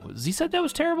that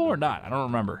was terrible or not? I don't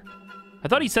remember. I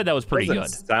thought he said that was pretty good.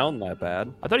 Doesn't sound that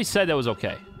bad. I thought he said that was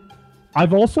okay.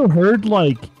 I've also heard,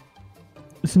 like,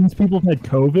 since people have had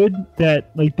COVID,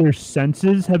 that like their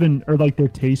senses have been, or like their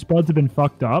taste buds have been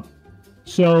fucked up.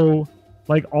 So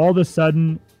like all of a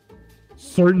sudden,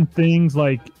 certain things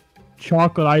like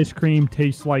chocolate ice cream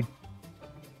tastes like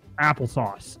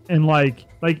applesauce, and like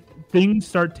things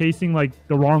start tasting like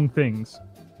the wrong things.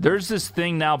 There's this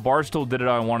thing now, Barstool did it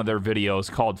on one of their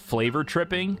videos called flavor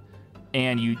tripping,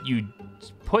 and you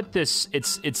put this,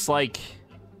 it's like,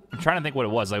 I'm trying to think what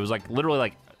it was. It was like literally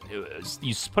like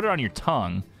you put it on your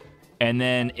tongue, and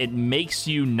then it makes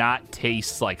you not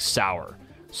taste like sour.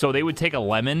 So they would take a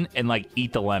lemon and like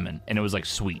eat the lemon, and it was like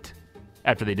sweet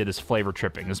after they did this flavor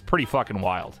tripping. It was pretty fucking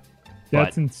wild.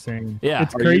 That's insane. Yeah.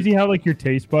 It's crazy how like your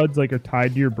taste buds like are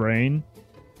tied to your brain.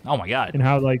 Oh my God. And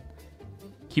how like, can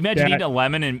you imagine eating a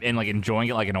lemon and like enjoying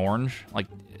it like an orange? Like,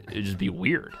 it'd just be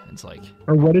weird. It's like,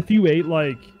 or what if you ate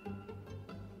like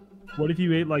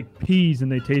peas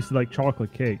and they tasted like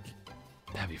chocolate cake?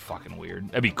 That'd be fucking weird.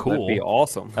 That'd be cool. That'd be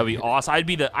awesome. That'd be awesome. I'd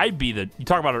be the. You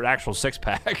talk about an actual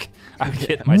 6-pack. I'd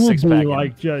get my 6-pack.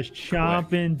 Like just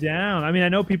chomping down. I mean, I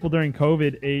know people during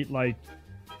COVID ate like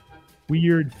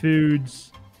weird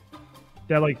foods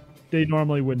that like they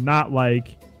normally would not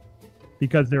like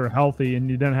because they were healthy and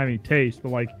you didn't have any taste.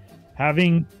 But like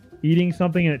eating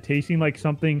something and it tasting like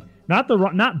something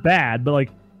not bad, but like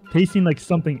tasting like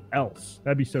something else.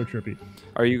 That'd be so trippy.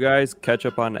 Are you guys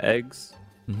ketchup on eggs?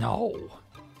 No.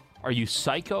 Are you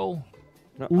psycho?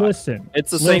 No, listen, it's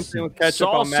the same thing with ketchup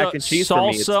on mac and cheese for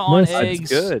me. Salsa on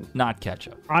eggs, it's good. Not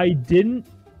ketchup. I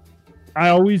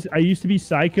used to be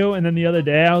psycho, and then the other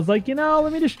day I was like,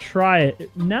 let me just try it.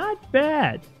 Not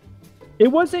bad. It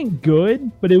wasn't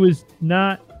good, but it was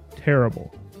not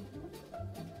terrible.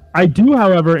 I do,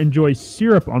 however, enjoy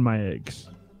syrup on my eggs.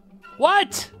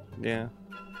 What? Yeah.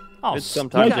 Oh,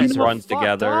 sometimes it runs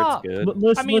together. Up. It's good.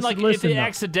 Listen, if it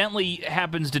accidentally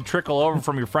happens to trickle over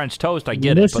from your French toast, I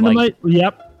get it. But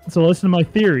So listen to my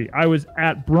theory. I was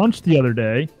at brunch the other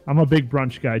day. I'm a big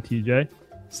brunch guy, TJ.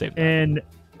 Same. And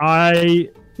I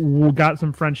got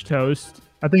some French toast.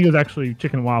 I think it was actually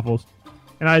chicken and waffles.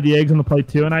 And I had the eggs on the plate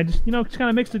too. And I just, just kind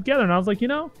of mixed it together. And I was like,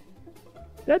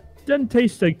 that doesn't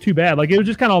taste like too bad. Like it was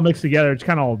just kind of all mixed together. It's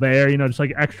kind of all there, just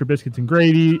like extra biscuits and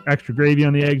gravy, extra gravy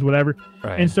on the eggs, whatever.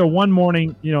 Right. And so one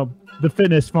morning, the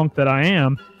fitness funk that I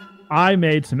am, I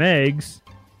made some eggs,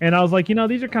 and I was like,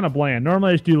 these are kind of bland.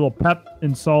 Normally I just do a little pep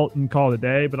and salt and call it a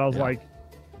day, but I was like,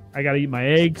 I got to eat my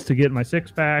eggs to get my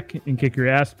six-pack and kick your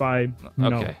ass by,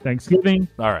 Thanksgiving.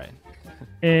 All right.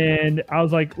 And I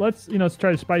was like, let's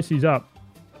try to spice these up.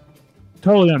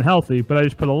 Totally unhealthy, but I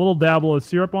just put a little dabble of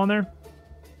syrup on there.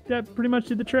 That pretty much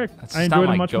did the trick. That's I enjoyed not it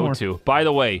my much go-to. more. By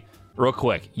the way, real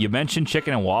quick, you mentioned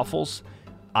chicken and waffles.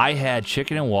 I had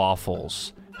chicken and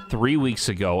waffles 3 weeks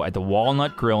ago at the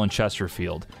Walnut Grill in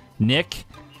Chesterfield. Nick,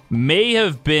 may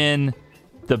have been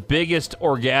the biggest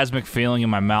orgasmic feeling in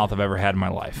my mouth I've ever had in my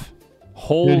life.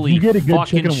 Holy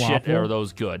fucking shit, are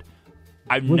those good.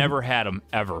 I've never had them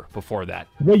ever before that.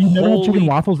 Wait, you never had chicken and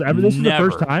waffles ever? This is the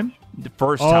first time? The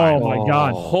first time. Oh, my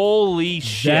God. Holy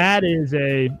shit. That is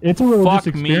it's a religious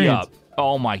experience. Me up.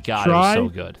 Oh, my God. It was so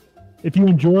good. If you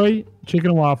enjoy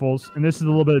chicken and waffles, and this is a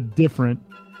little bit different,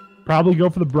 probably go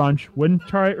for the brunch. Wouldn't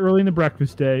try it early in the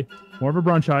breakfast day. More of a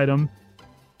brunch item.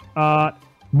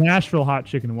 Nashville hot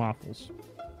chicken and waffles.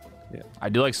 Yeah, I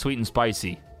do like sweet and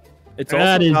spicy. It's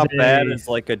also not bad as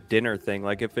like a dinner thing.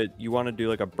 Like if you want to do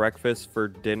like a breakfast for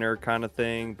dinner kind of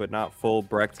thing, but not full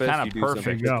breakfast, Kind of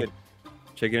perfect.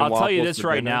 Chicken I'll and tell you waffles this for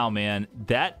right dinner. now, man.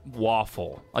 That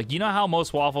waffle, like you know how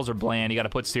most waffles are bland. You got to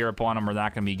put syrup on them, or they're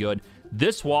not going to be good.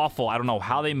 This waffle, I don't know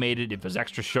how they made it. If it was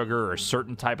extra sugar or a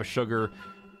certain type of sugar,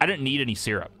 I didn't need any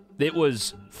syrup. It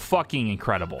was fucking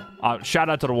incredible. Shout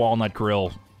out to the Walnut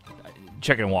Grill.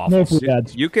 Chicken and waffles.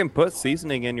 You can put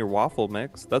seasoning in your waffle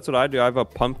mix. That's what I do. I have a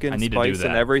pumpkin spice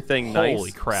and everything Holy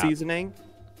nice crap. seasoning.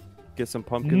 Get some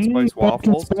pumpkin spice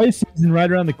waffles. Pumpkin spice season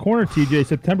right around the corner, TJ.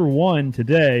 September 1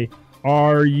 today.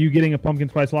 Are you getting a pumpkin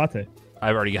spice latte?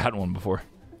 I've already gotten one before.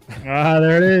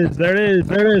 There it is. There it is.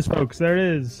 There it is, folks. There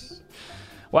it is.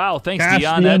 Wow, thanks, Cash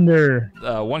Dion. the under.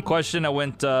 One question that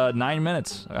went 9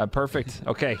 minutes. Perfect.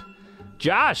 Okay.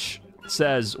 Josh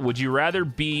says, would you rather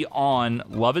be on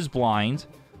Love is Blind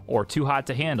or Too Hot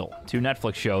to Handle? Two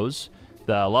Netflix shows.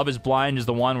 The Love is Blind is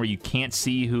the one where you can't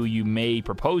see who you may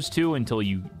propose to until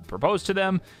you propose to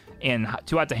them. And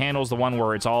Too Hot to Handle is the one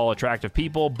where it's all attractive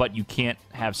people, but you can't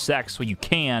have sex. Well, you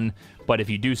can, but if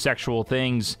you do sexual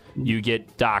things, you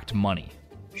get docked money.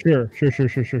 Sure.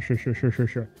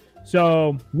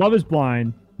 So, Love is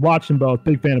Blind. Watch them both.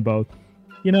 Big fan of both.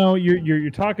 You're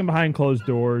talking behind closed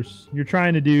doors. You're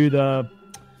trying to do the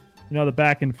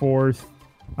back and forth.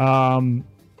 Kind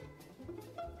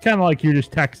of like you're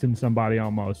just texting somebody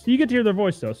almost. You get to hear their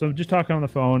voice though. So just talking on the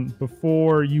phone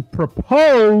before you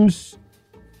propose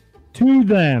to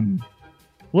them.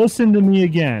 Listen to me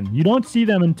again. You don't see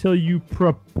them until you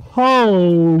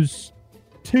propose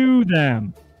to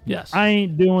them. Yes. I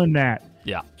ain't doing that.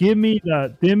 Yeah. Give me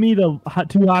the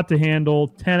Too Hot to Handle.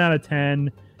 10 out of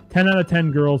 10. 10 out of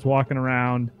 10 girls walking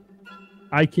around.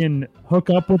 I can hook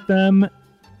up with them,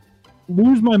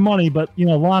 lose my money, but,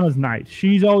 Lana's nice.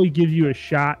 She's always gives you a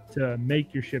shot to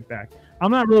make your shit back. I'm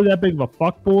not really that big of a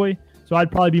fuck boy, so I'd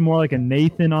probably be more like a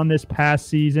Nathan on this past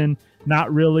season,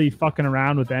 not really fucking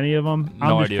around with any of them.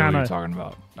 No idea what you're talking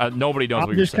about. Nobody knows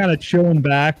what you're saying. I'm just kind of chilling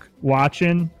back,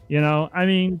 watching,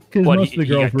 because most of the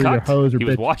girls were either hoes or bitches. He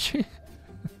was watching?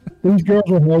 These girls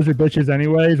were hoes or bitches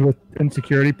anyways with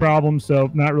insecurity problems,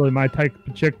 so not really my type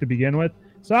of chick to begin with.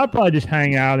 So I'll probably just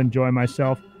hang out, enjoy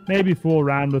myself, maybe fool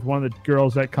around with one of the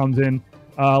girls that comes in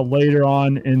later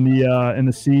on in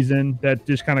the season that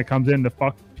just kind of comes in to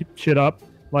fuck shit up.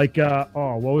 Like,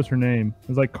 what was her name? It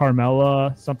was like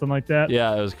Carmella, something like that.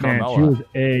 Yeah, it was Carmella. Man, she was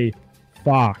a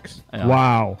fox. Yeah.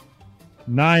 Wow.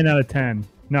 9 out of 10.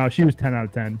 No, she was 10 out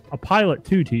of 10. A pilot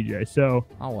too, TJ. So,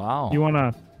 oh wow, you want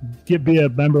to be a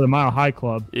member of the Mile High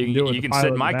Club? You can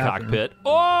sit in my cockpit.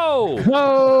 Oh,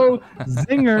 oh,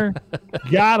 zinger!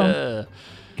 Got him.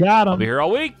 Got him. I'll be here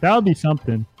all week. That would be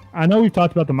something. I know we've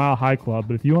talked about the Mile High Club,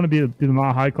 but if you want to do the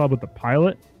Mile High Club with the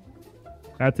pilot,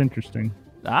 that's interesting.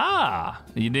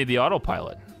 You need the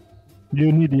autopilot.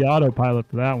 You need the autopilot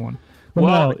for that one. But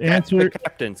well, no, answer. The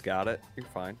captain's got it. You're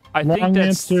fine. I think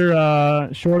that's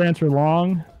answer. Short answer.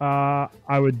 Long.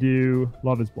 I would do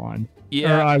Love Is Blind.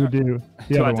 Yeah, or I would do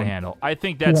the Too other Hot to one. Handle. I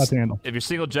think that's Hot to Handle. If you're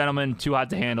single gentleman, Too Hot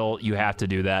to Handle, you have to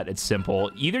do that. It's simple.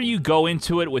 Either you go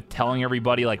into it with telling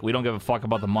everybody like we don't give a fuck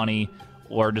about the money,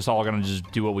 or just all gonna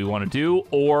just do what we want to do,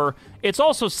 or it's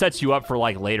also sets you up for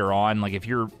like later on. Like if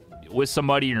you're with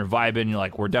somebody and you're vibing, you're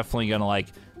like, we're definitely gonna like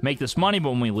make this money, but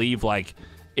when we leave, like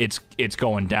it's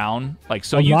going down. Like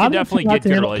so, you can definitely get to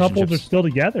relationships. Couples are still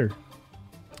together.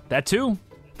 That too.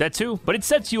 But it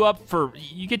sets you up for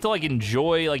you get to like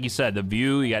enjoy, like you said, the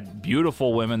view. You got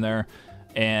beautiful women there.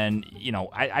 And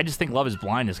I just think Love Is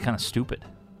Blind is kind of stupid.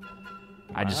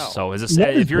 Love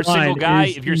if you're a single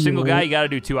Blind guy, you got to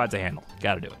do Too Hot to Handle.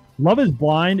 Got to do it. Love Is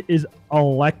Blind is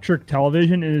electric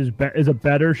television and is a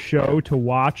better show to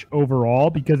watch overall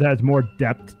because it has more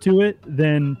depth to it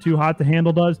than Too Hot to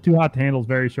Handle does. Too Hot to Handle is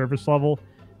very surface level.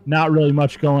 Not really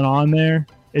much going on there.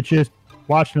 It's just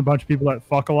watching a bunch of people that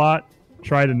fuck a lot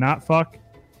try to not fuck.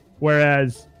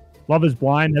 Whereas Love Is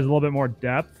Blind has a little bit more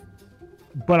depth.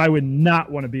 But I would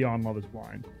not want to be on Love Is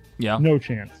Blind. Yeah. No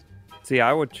chance. See,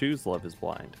 I would choose Love Is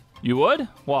Blind. You would?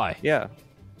 Why? Yeah.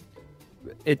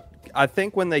 I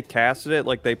think when they casted it,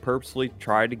 like they purposely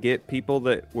tried to get people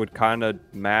that would kind of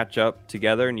match up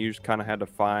together, and you just kind of had to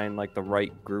find like the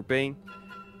right grouping.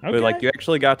 Okay. But like you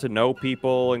actually got to know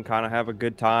people and kind of have a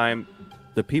good time.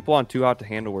 The people on Too Hot to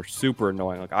Handle were super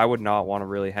annoying. Like I would not want to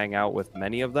really hang out with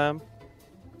many of them.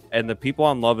 And the people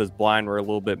on Love Is Blind were a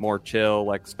little bit more chill.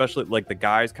 Like especially like the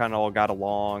guys kind of all got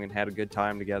along and had a good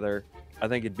time together. I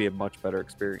think it'd be a much better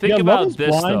experience. Think about Love Is this,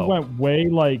 Blind though. went way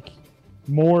like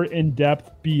more in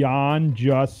depth beyond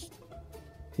just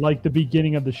like the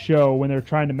beginning of the show when they're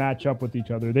trying to match up with each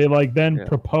other. They like then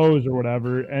propose or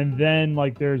whatever, and then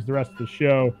like there's the rest of the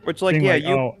show. Which like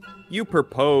you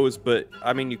propose, but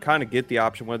I mean you kind of get the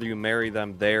option whether you marry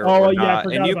them there or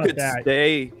not, and you could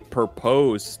stay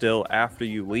propose still after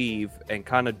you leave and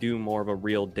kind of do more of a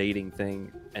real dating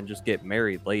thing and just get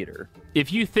married later.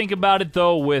 If you think about it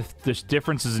though, with the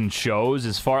differences in shows,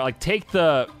 as far like take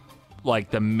the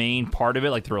main part of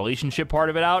it, like the relationship part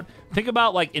of it out. Think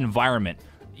about like environment.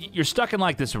 You're stuck in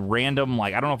like this random,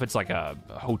 like I don't know if it's like a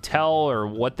hotel or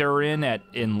what they're in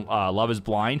Love Is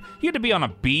Blind. You get to be on a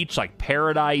beach, like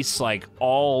paradise, like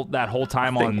all that whole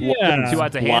time on Too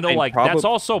Hot to Handle. Like that's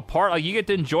also part. Like you get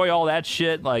to enjoy all that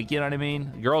shit. Like you know what I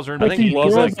mean? Girls are in. I think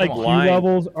girls like Q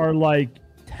levels are like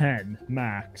 10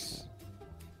 max.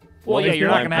 Well, yeah, you're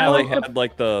not gonna have had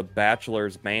like the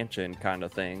bachelor's mansion kind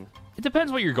of thing. It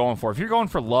depends what you're going for. If you're going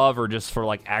for love or just for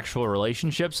like actual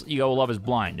relationships, you go Love Is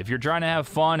Blind. If you're trying to have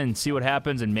fun and see what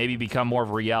happens and maybe become more of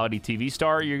a reality TV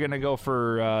star, you're gonna go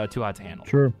for Too Hot to Handle.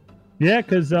 True. Yeah,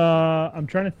 because I'm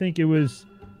trying to think. It was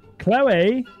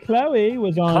Chloe. Chloe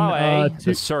was on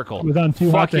The Circle. Was on Too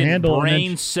Hot to Handle.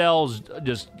 Brain cells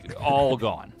just all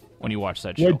gone when you watch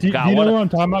that show. Wait, do you know what I'm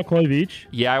talking about, Chloe Veach?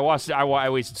 Yeah, I watched. I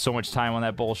wasted so much time on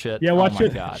that bullshit. Yeah, watch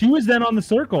it. God. She was then on The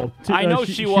Circle. I know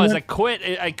she was. I quit.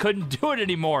 I couldn't do it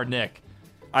anymore, Nick.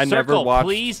 I Circle, never watched.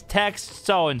 Please text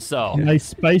so and so. Nice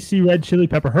spicy red chili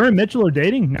pepper. Her and Mitchell are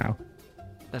dating now.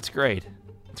 That's great.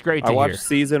 It's great to I watched hear.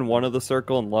 season 1 of The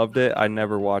Circle and loved it. I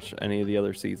never watched any of the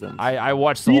other seasons. I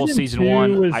watched the whole season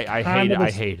 1. I hate it. I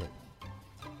hate it.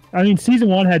 I mean, season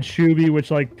 1 had Shuby,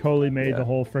 which like totally made the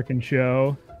whole freaking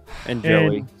show. And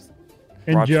Joey.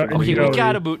 And Okay, we Joey.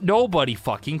 gotta boot. Nobody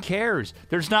fucking cares.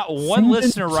 There's not one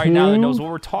listener right now that knows what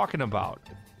we're talking about.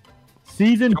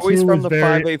 Season 2 Joey's from was the very...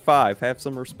 585. Have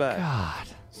some respect. God.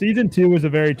 Season 2 was a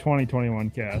very 2021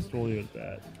 cast. We'll leave it at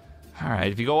that. All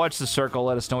right, if you go watch The Circle,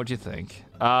 let us know what you think.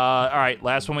 All right,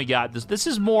 last one we got. This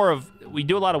is more of, we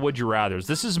do a lot of Would You Rathers.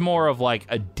 This is more of like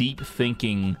a deep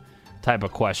thinking type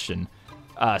of question.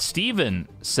 Steven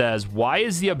says, why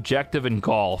is the objective in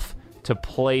golf to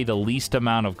play the least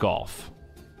amount of golf?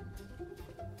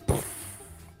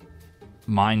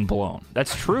 Mind blown.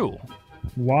 That's true.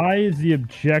 Why is the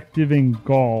objective in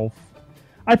golf?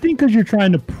 I think because you're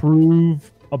trying to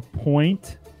prove a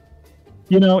point.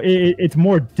 You know, it's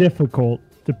more difficult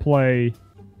to play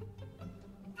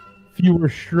fewer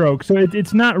strokes. So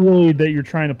it's not really that you're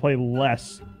trying to play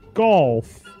less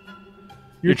golf.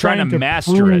 You're trying to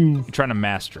master it. You're trying to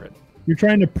master it. You're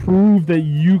trying to prove that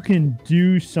you can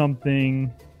do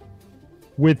something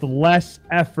with less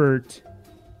effort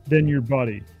than your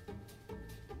buddy.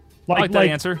 I like that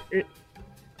answer.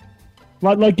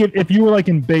 Like if you were like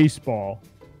in baseball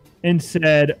and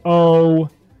said, oh,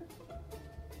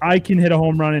 I can hit a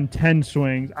home run in 10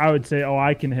 swings, I would say, oh,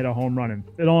 I can hit a home run and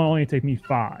it'll only take me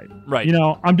 5. Right. You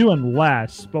know, I'm doing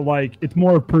less, but like it's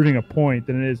more of proving a point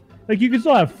than it is. Like you can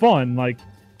still have fun, like,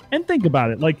 and think about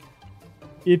it. Like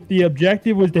if the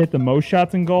objective was to hit the most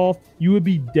shots in golf, you would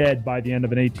be dead by the end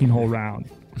of an 18-hole round.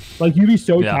 Like you'd be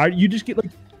so tired. You just get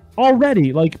like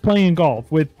already like playing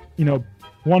golf with, you know,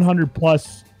 100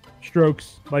 plus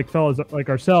strokes like fellas like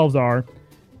ourselves are,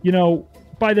 you know,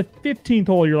 by the 15th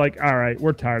hole, you're like, all right,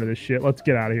 we're tired of this shit. Let's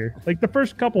get out of here. Like the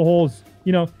first couple holes,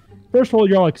 you know, first hole,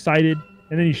 you're all excited.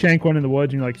 And then you shank one in the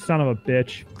woods and you're like, son of a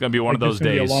bitch. It's going to be one of those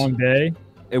days. It's going to be a long day.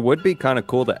 It would be kind of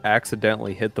cool to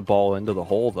accidentally hit the ball into the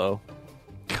hole, though.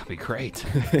 That'd be great.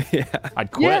 Yeah. I'd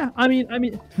quit. Yeah, I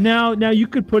mean, now you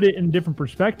could put it in a different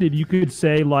perspective. You could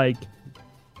say like,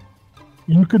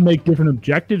 you could make different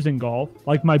objectives in golf.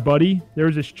 Like my buddy, there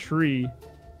was this tree,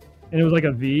 and it was like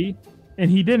a V, and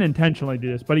he didn't intentionally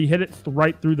do this, but he hit it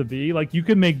right through the V. Like you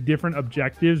could make different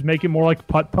objectives, make it more like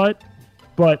putt-putt,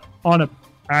 but on a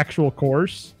actual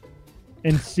course,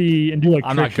 and see and do like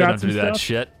I'm trick not good enough shots to do and that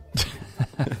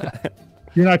stuff. shit.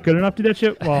 You're not good enough to do that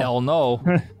shit? Well, Hell no.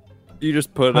 You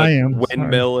just put I a am,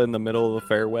 windmill in the middle of the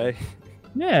fairway.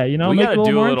 yeah, you know, We make got it to a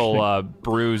little do a more little interesting.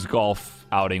 Bruise golf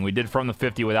outing. We did from the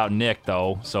 50 without Nick,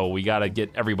 though, so we got to get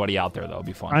everybody out there, though. It'll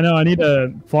be fun. I know. I need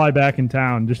to fly back in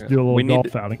town just to do a little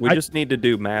golf outing. We just need to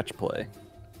do match play.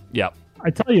 Yep. I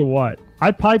tell you what,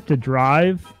 I piped a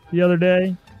drive the other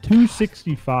day,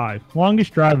 265,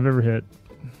 longest drive I've ever hit.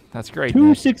 That's great. Nick.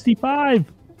 265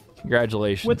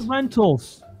 Congratulations. with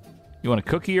rentals. You want a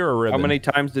cookie or a ribbon? How many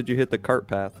times did you hit the cart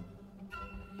path?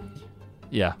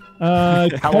 Yeah.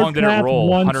 How long did it roll?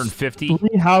 150?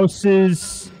 3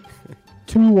 houses,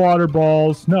 2 water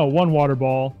balls. No, 1 water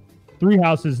ball. 3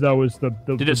 houses though was the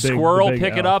Did the a big, squirrel the big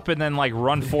pick it L. up and then like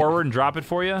run forward and drop it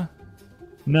for you?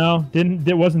 No, didn't.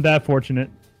 It wasn't that fortunate.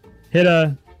 Hit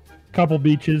a couple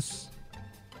beaches.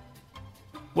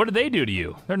 What did they do to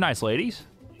you? They're nice ladies.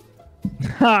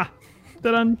 Ha!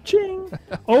 Da-dum, ching.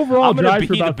 Overall, I'm gonna drive be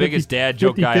for the about biggest 50, dad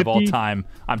joke guy of all 50. time.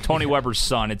 I'm Tony Weber's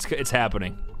son. It's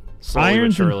happening. Slowly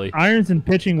Irons but surely. irons and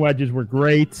pitching wedges were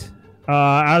great.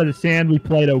 Out of the sand, we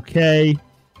played okay.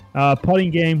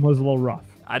 Putting game was a little rough.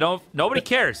 Nobody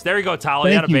cares. There you go, Tyler.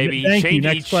 Thank Got a you. baby. Thank you. He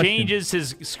Next question. changes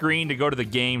his screen to go to the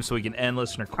game so we can end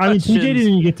listener I mean, questions. TJ didn't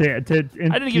even get to I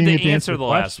didn't get to answer the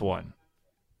last one.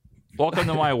 Welcome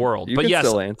to my world. You but can yes,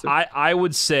 still answer. I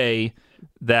would say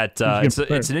that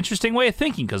it's an interesting way of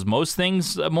thinking because most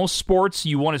things, most sports,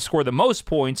 you want to score the most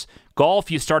points.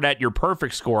 Golf, you start at your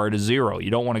perfect score at a 0.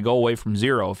 You don't want to go away from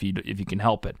 0 if you can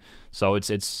help it. So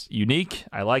it's unique.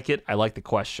 I like it. I like the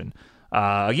question.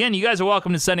 Again, you guys are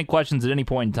welcome to send in questions at any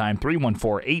point in time.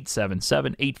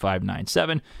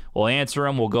 314-877-8597. We'll answer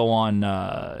them. We'll go on.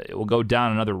 We'll go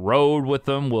down another road with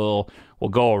them. We'll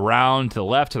go around to the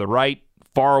left, to the right,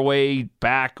 far away,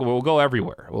 back. We'll go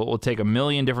everywhere. We'll take a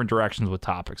million different directions with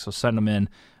topics. So send them in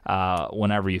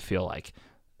whenever you feel like.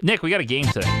 Nick, we got a game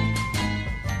today.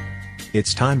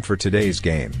 It's time for today's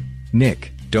game.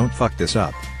 Nick, don't fuck this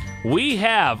up. We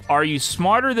have Are You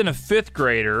Smarter Than a Fifth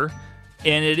Grader?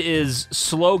 And it is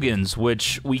slogans,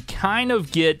 which we kind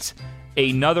of get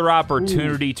another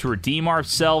opportunity to redeem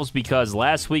ourselves because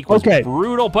last week was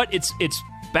brutal, but it's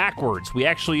backwards. We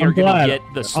actually are going to get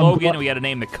the slogan and we got to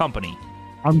name the company.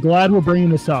 I'm glad we're bringing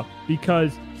this up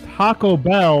because Taco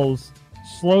Bell's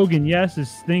slogan, yes,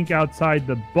 is think outside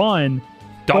the bun,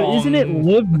 but isn't it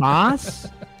Live Moss?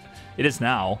 It is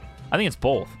now. I think it's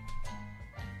both.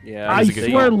 Yeah, I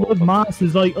swear Live Moss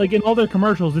is like in all their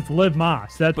commercials, it's Live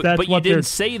Moss. That's but what you didn't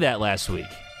say that last week.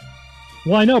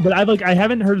 Well, I know, but I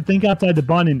haven't heard think outside the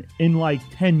bun in like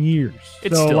 10 years.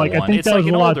 It's so still like one. I think It's that like was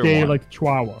an a lot older dated one. like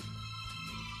Chihuahua.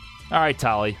 All right,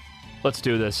 Tolly, let's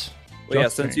do this. Well, yeah,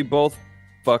 since you both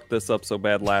fucked this up so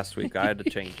bad last week, I had to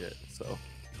change it. So,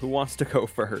 who wants to go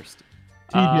first?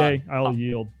 TJ, I'll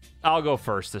yield. I'll go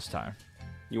first this time.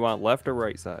 You want left or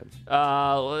right side?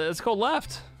 Let's go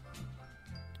left.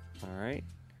 All right.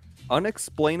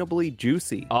 Unexplainably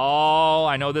juicy. Oh,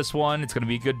 I know this one. It's going to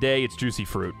be a good day. It's Juicy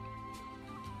Fruit.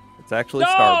 It's actually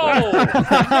Starburst.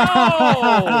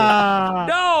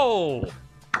 No!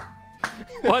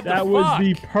 What that the was fuck?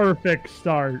 the perfect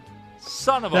start.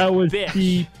 Son of a That was bitch.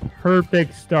 the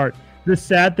perfect start. The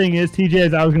sad thing is, TJ,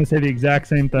 is I was going to say the exact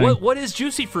same thing. What is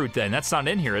Juicy Fruit then? That's not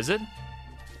in here, is it?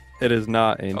 It is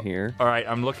not in here. All right,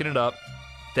 I'm looking it up.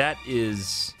 That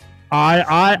is...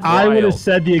 I would have wild.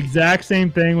 said the exact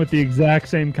same thing with the exact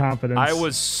same confidence. I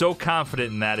was so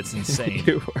confident in that. It's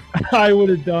insane. I would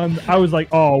have done. I was like,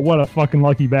 oh, what a fucking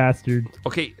lucky bastard.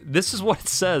 Okay, this is what it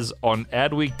says on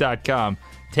adweek.com.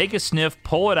 Take a sniff,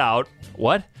 pull it out.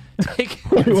 What? Take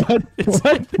Wait, what?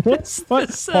 What?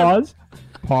 Pause.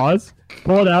 Pause.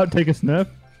 Pull it out. Take a sniff.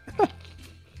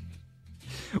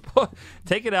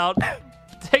 Take it out.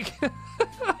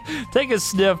 Take a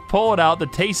sniff, pull it out. The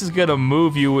taste is going to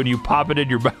move you when you pop it in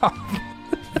your mouth.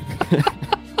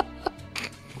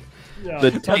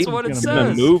 That's what it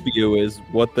says. Move you is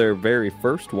what their very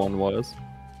first one was.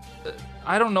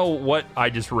 I don't know what I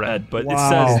just read, but Wow. it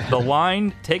says the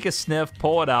line, take a sniff,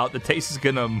 pull it out. The taste is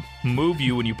going to move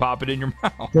you when you pop it in your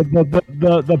mouth.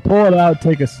 The pull it out,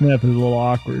 take a sniff is a little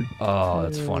awkward. Oh,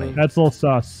 that's funny. That's a little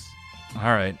sus. All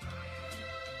right.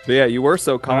 But yeah, you were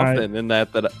so confident in that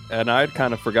and I'd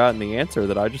kind of forgotten the answer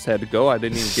that I just had to go. I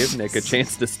didn't even give Nick a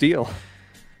chance to steal.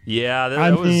 Yeah,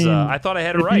 that was. I thought I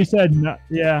had it if right. You said no,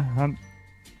 yeah.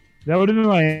 That would have been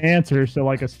my answer. So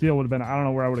like a steal would have been. I don't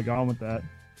know where I would have gone with that.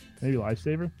 Maybe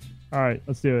Lifesaver. All right,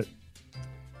 let's do it.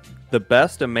 The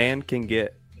best a man can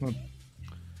get.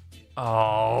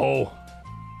 Oh,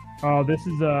 this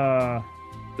is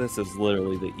This is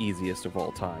literally the easiest of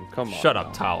all time. Come on. shut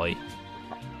up, Tolly.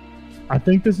 I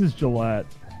think this is Gillette.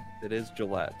 It is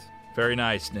Gillette. Very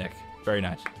nice, Nick. Very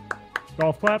nice.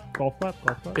 Golf clap, golf clap,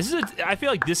 golf clap. This is I feel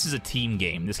like this is a team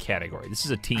game, this category. This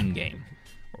is a team game.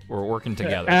 We're working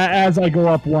together. As I go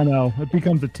up 1-0, it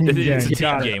becomes a team game. It's a team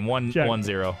Got it. game,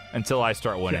 1-0, until I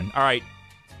start winning. Check. All right,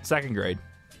 second grade.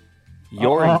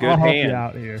 You're in good I'll help hands. you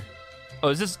out here. Oh,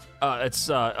 is this,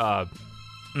 Oh,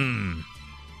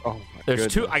 my there's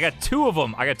two, goodness. I got two of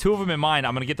them. I got two of them in mind.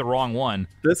 I'm going to get the wrong one.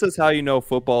 This is how you know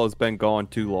football has been gone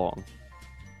too long.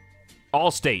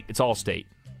 Allstate. It's Allstate.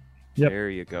 Yep. There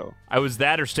you go. I was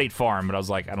that or State Farm, but I was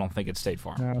like, I don't think it's State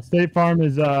Farm. No, State Farm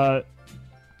is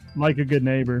like a good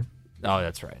neighbor. Oh,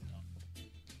 that's right.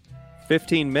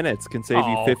 15 minutes can save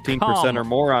Oh, you 15% come or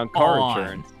more on car on.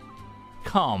 insurance.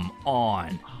 Come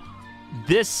on.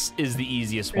 This is the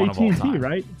easiest one of all AT&T, time.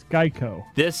 right? It's Geico.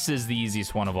 This is the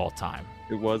easiest one of all time.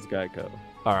 It was Geico.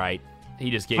 All right.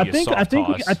 He just gave you a soft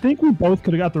toss. I think we both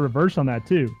could have got the reverse on that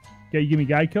too. Okay, you give me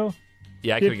Geico.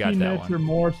 Yeah, I could have got 15 that minutes one. or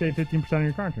more, save 15% of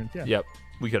your car insurance. Yeah. Yep.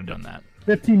 We could have done that.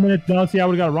 15 minutes. No, see, I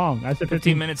would have got it wrong. I said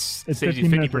 15 minutes it's saves you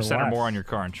 15 minutes 50% or less. more on your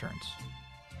car insurance.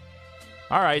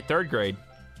 All right, third grade.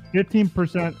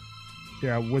 15%.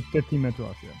 Yeah, with 15 minutes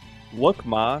less. Yeah. Look,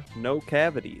 Ma, no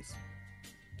cavities.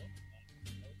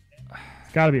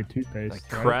 It's got to be a toothpaste. Like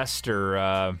right? Crest or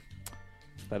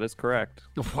That is correct.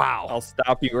 wow. I'll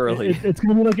stop you early. It's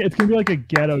gonna be like a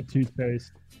ghetto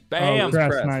toothpaste. Bam. Oh,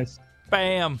 Crest, Crest. nice.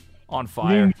 Bam. On You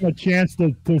fire. didn't get a chance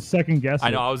to second guess. I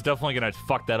it. know. I was definitely going to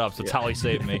fuck that up, so Tally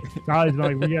saved me. Tyler's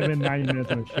like, we have been 90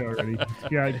 minutes on the show already.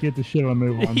 You gotta get the shit on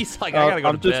move on. He's like, I got to go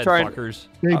I'm to just bed, trying- fuckers.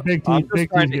 Big I'm T, just Big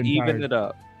trying T's to getting even tired. it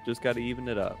up. Just got to even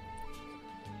it up.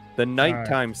 The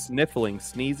nighttime sniffling,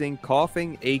 sneezing,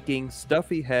 coughing, aching,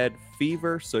 stuffy head,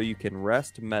 fever, so you can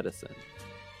rest medicine.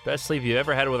 Best sleep you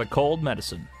ever had with a cold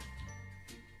medicine.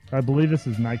 I believe this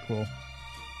is NyQuil.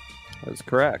 That's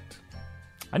correct.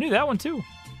 I knew that one too.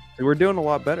 So we're doing a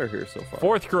lot better here so far.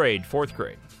 Fourth grade. We're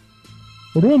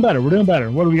doing better. What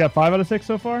do we got? 5 out of 6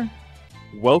 so far?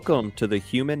 Welcome to the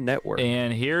Human Network.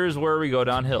 And here's where we go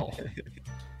downhill.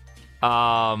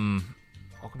 Welcome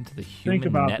to the Human Think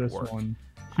about Network. this one.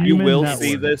 You Human will Network.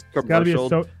 see this It's gotta be a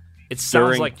commercial It sounds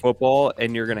during like football,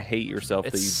 and you're gonna hate yourself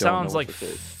it that you sounds don't know like what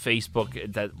this is.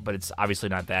 Facebook, but it's obviously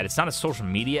not that. It's not a social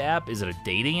media app. Is it a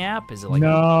dating app? Is it like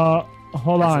No,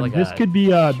 hold is it on. like this a could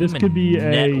be a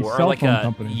network, or cell like phone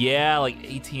company. Yeah, like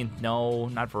AT&T. No,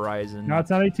 not Verizon. No, it's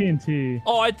not AT&T.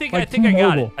 Oh, I think like I got it.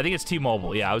 T-Mobile. I think it's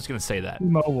T-Mobile. Yeah, I was gonna say that.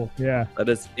 T-Mobile. Yeah. That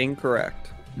is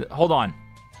incorrect. Hold on.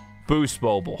 Boost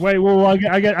Mobile. Wait. Well, I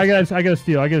gotta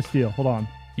steal. Hold on.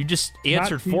 You just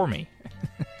answered T- for me.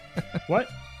 What?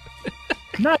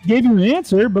 Not gave you an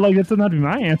answer, but like that doesn't have to be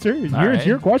my answer. It's right.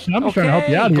 your question. I'm just trying to help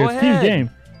you out Okay, here. go It's team ahead. game,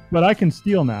 but I can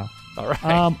steal now. All right.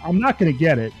 I'm not gonna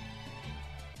get it.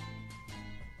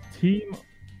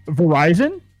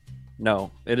 Verizon?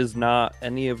 No, it is not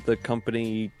any of the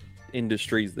company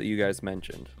industries that you guys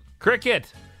mentioned.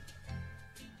 Cricket.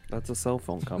 That's a cell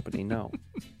phone company. No,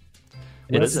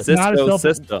 What it's is it? Not a Cisco cell phone-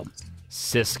 Systems.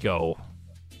 Cisco.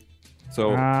 So,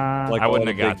 like I all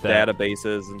wouldn't the have big got that.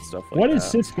 databases and stuff like What that.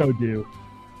 does Cisco do?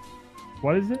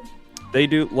 What is it? They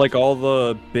do like all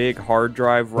the big hard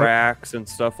drive racks and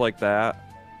stuff like that.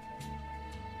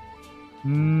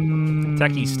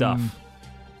 Techie stuff.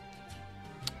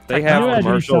 They I have knew it had to be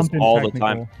commercials something all the technical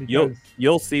time. because-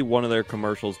 You'll see one of their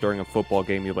commercials during a football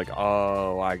game. You're like,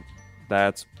 oh,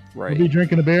 that's We'll right. be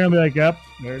drinking a beer and be like, yep,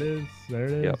 there it is. There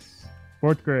it is. Yep.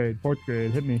 Fourth grade.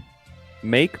 Hit me.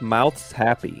 Make mouths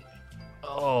happy.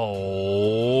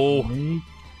 Oh. Make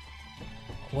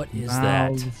What is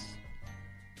that? mouths.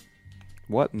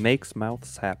 What makes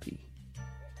mouths happy?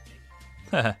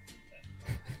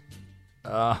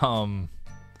 Um.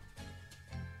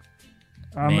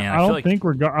 Man, I I feel don't like- think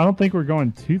I don't think we're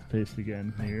going toothpaste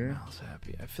again here. Mouth's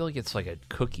happy. I feel like it's like a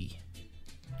cookie.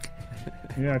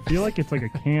 Yeah, I feel like it's like a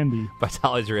candy. By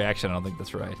Tolly's reaction, I don't think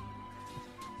that's right.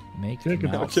 Make Think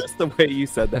about mouths. Just the way you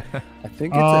said that. I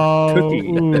think it's Oh, a cookie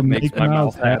ooh, that makes make my mouth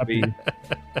mouths happy.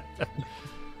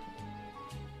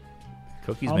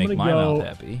 Cookies I'm make gonna my go- mouth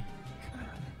happy.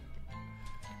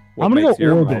 What I'm gonna makes go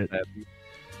your mouth Orbit. happy?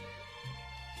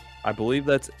 I believe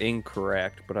that's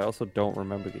incorrect, but I also don't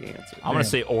remember the answer. I'm gonna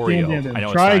say Oreo. Damn. I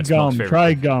know Try it's not gum. Smoke's favorite.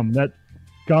 Try gum. That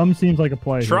gum seems like a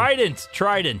play. here. Trident.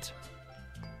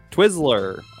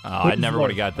 Twizzler. Oh, I never Twizzler. would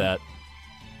have got that.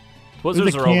 It was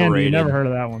Twizzlers a are candy. overrated. Never heard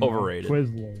of that one. Overrated.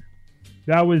 Twizzler.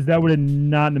 That would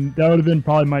have been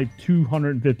probably my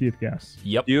 250th guess.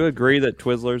 Yep. Do you agree that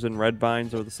Twizzlers and Red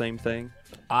Vines are the same thing?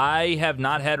 I have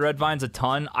not had Red Vines a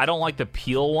ton. I don't like the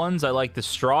peel ones. I like the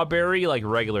strawberry, like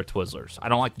regular Twizzlers. I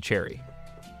don't like the cherry.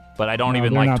 But I don't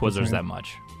even like Twizzlers that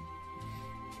much.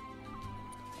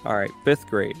 All right, 5th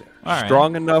grade. All right.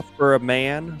 Strong enough for a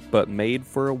man, but made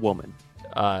for a woman.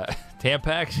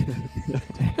 Tampax?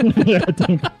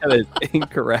 That is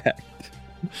incorrect.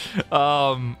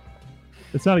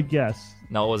 It's not a guess.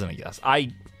 No, it wasn't a guess.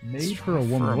 Made for a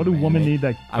woman. What do women need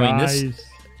that guys... I mean, this...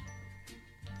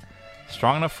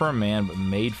 Strong enough for a man, but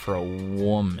made for a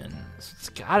woman. It's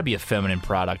got to be a feminine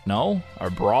product, no? Or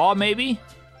bra, maybe?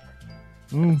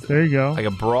 There you go. Like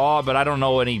a bra, but I don't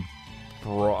know any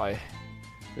bra.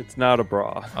 It's not a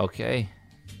bra. Okay.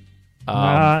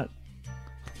 Not.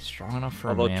 Strong enough for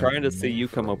Although a man. trying to see you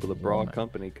come up with a bra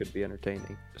company could be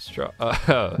entertaining.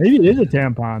 Maybe it is a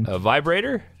tampon. A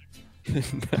vibrator?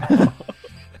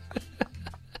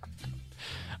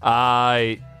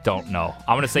 I don't know.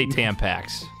 I'm going to say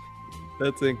Tampax.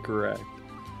 That's incorrect.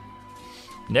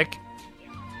 Nick?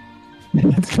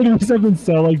 It's going to be something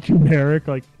so like generic,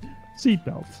 like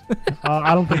seatbelts.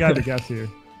 I don't think I have a guess here.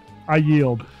 I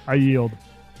yield.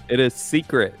 It is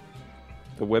Secret,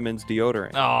 the women's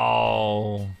deodorant.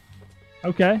 Oh.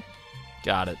 Okay.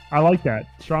 Got it. I like that.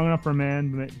 Strong enough for a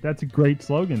man. That's a great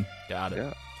slogan. Got it.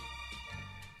 Yeah.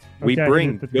 We Okay,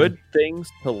 bring good things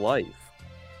to life.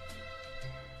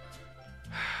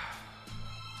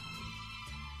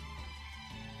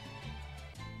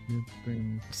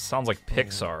 Sounds like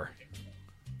Pixar.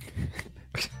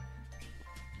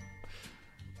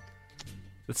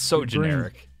 It's so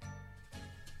generic.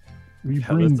 We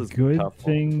bring good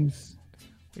things.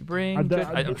 We bring. I'm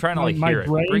trying to my hear it.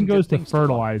 My brain goes to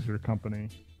fertilizer company.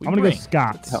 I'm gonna go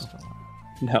Scott's.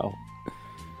 No,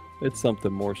 it's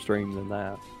something more extreme than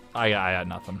that. I had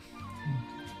nothing.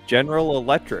 General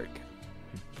Electric.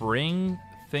 Bring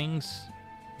things.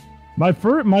 My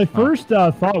first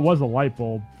thought was a light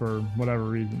bulb for whatever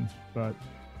reason, but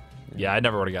yeah, I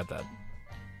never would have got that.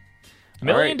 $1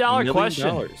 million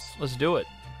question. Let's do it.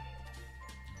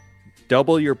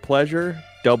 Double your pleasure,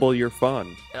 double your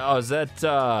fun. Oh, is that?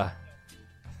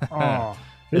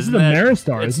 This is a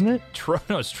Maristar, isn't it?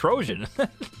 No, it's Trojan.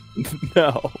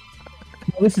 No,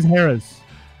 this is Harris.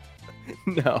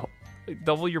 No.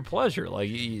 Double your pleasure, like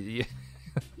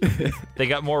they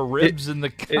got more ribs in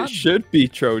the. It should be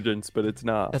Trojans, but it's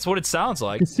not. That's what it sounds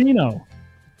like. Casino.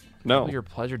 No. Double your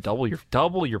pleasure. Double your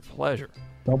pleasure.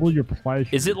 Double your pleasure.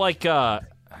 Is it like No.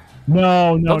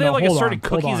 Don't they have like a certain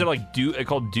cookies that are like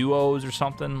called duos or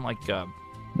something like?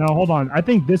 No, hold on. I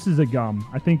think this is a gum.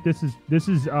 I think this is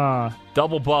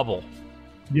Double Bubble.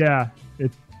 Yeah,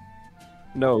 it's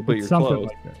no, but it's you're something close.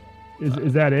 like that.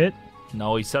 Is that it?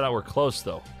 No, he said we're close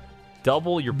though.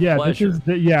 Double your Yeah, pleasure.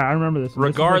 yeah, I remember this.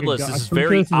 Regardless, this is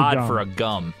very odd for a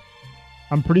gum.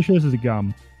 I'm pretty sure this is a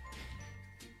gum.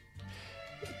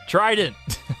 Trident.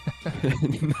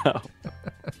 No.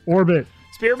 Orbit.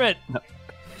 Spearmint. No.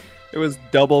 It was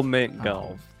double mint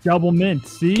gum. Double mint.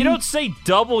 See, you don't say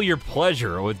double your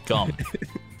pleasure with gum.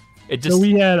 It just. So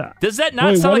we had. Does that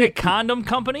not sound like a condom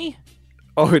company?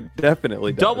 Oh, it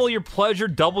definitely does. Double your pleasure,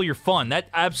 double your fun. That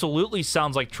absolutely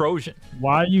sounds like Trojan.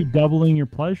 Why are you doubling your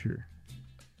pleasure?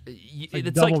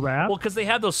 It's double like wrap? Well, because they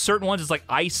have those certain ones. It's like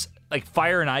ice, like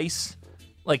fire and ice,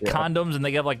 like condoms, and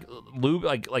they have like lube,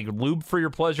 like lube for your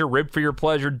pleasure, rib for your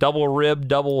pleasure, double rib,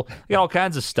 double. You got all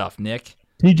kinds of stuff, Nick.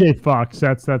 TJ Fox.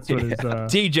 That's what his.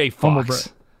 TJ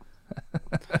Fox.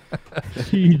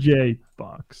 TJ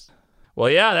Fox. Well,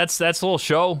 yeah, that's a little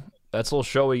show. That's a little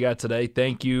show we got today.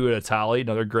 Thank you, Tali.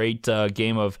 Another great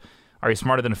game of Are You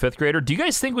Smarter Than a Fifth Grader? Do you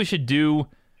guys think we should do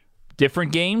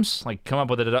different games, like come up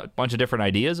with a bunch of different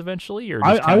ideas eventually? Or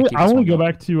just I want to go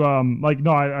back to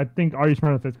I think Are You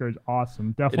Smarter Than a Fifth Grader is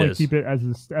awesome. Definitely keep it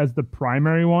as the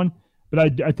primary one.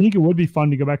 But I think it would be fun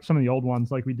to go back to some of the old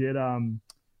ones, like we did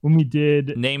when we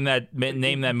did name that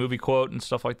movie quote and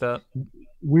stuff like that.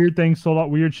 Weird shit sold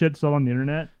on the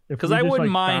internet. Because I wouldn't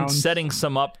mind setting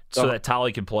some up so that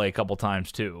Tali could play a couple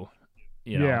times too.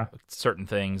 You know, certain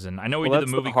things. And I know we did the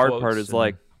movie. The hard quotes part is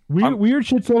like weird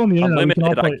shit sold on the internet. I'm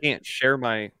limited. I can't share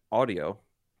my audio.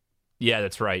 Yeah,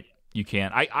 that's right. You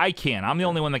can't. I can. I'm the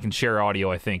only one that can share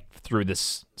audio, I think, through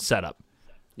this setup.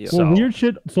 Yeah. Well, weird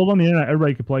shit sold on the internet.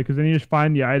 Everybody could play because then you just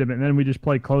find the item and then we just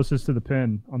play closest to the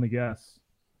pin on the guess.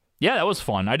 Yeah, that was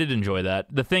fun. I did enjoy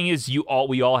that. The thing is,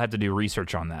 we all have to do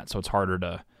research on that, so it's harder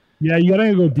to. Yeah, you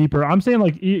gotta go deeper. I'm saying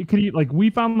we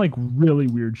found like really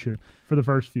weird shit for the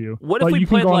first few. What if we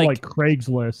played on, like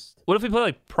Craigslist? What if we play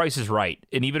like Price is Right,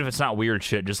 and even if it's not weird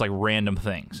shit, just like random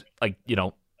things, like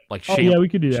like Oh, yeah, we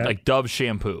could do that. like Dove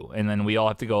shampoo, and then we all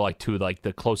have to go like to like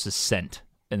the closest scent,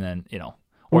 and then or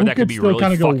Well, that could be really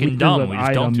kinda go fucking weird dumb. with We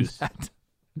just don't do items. that.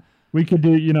 We could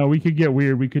do, we could get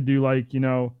weird. We could do like,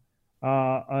 a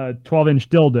 12-inch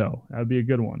dildo. That'd be a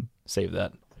good one. Save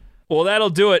that. Well, that'll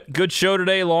do it. Good show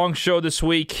today. Long show this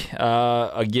week.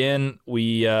 Again,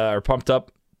 we are pumped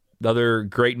up. Another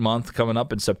great month coming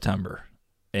up in September.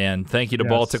 And thank you to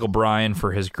Ball Tickle Brian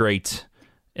for his great,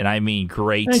 and I mean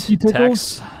great, Thank you,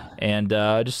 Tickles. text. And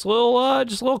just a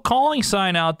little calling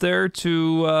sign out there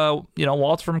to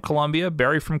Walt's from Columbia,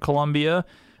 Barry from Columbia,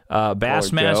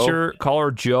 Bassmaster,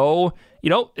 Caller Joe.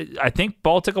 I think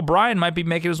Ball Tickle Brian might be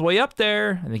making his way up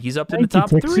there. I think he's up in the top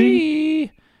Thank you, Tixie.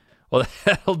 3. Well,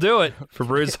 that'll do it for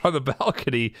Brews on the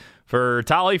Balcony. For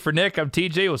Tolly, for Nick, I'm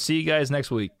TJ. We'll see you guys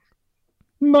next week.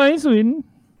 Bye, Sweden.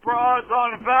 Bros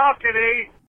on the balcony.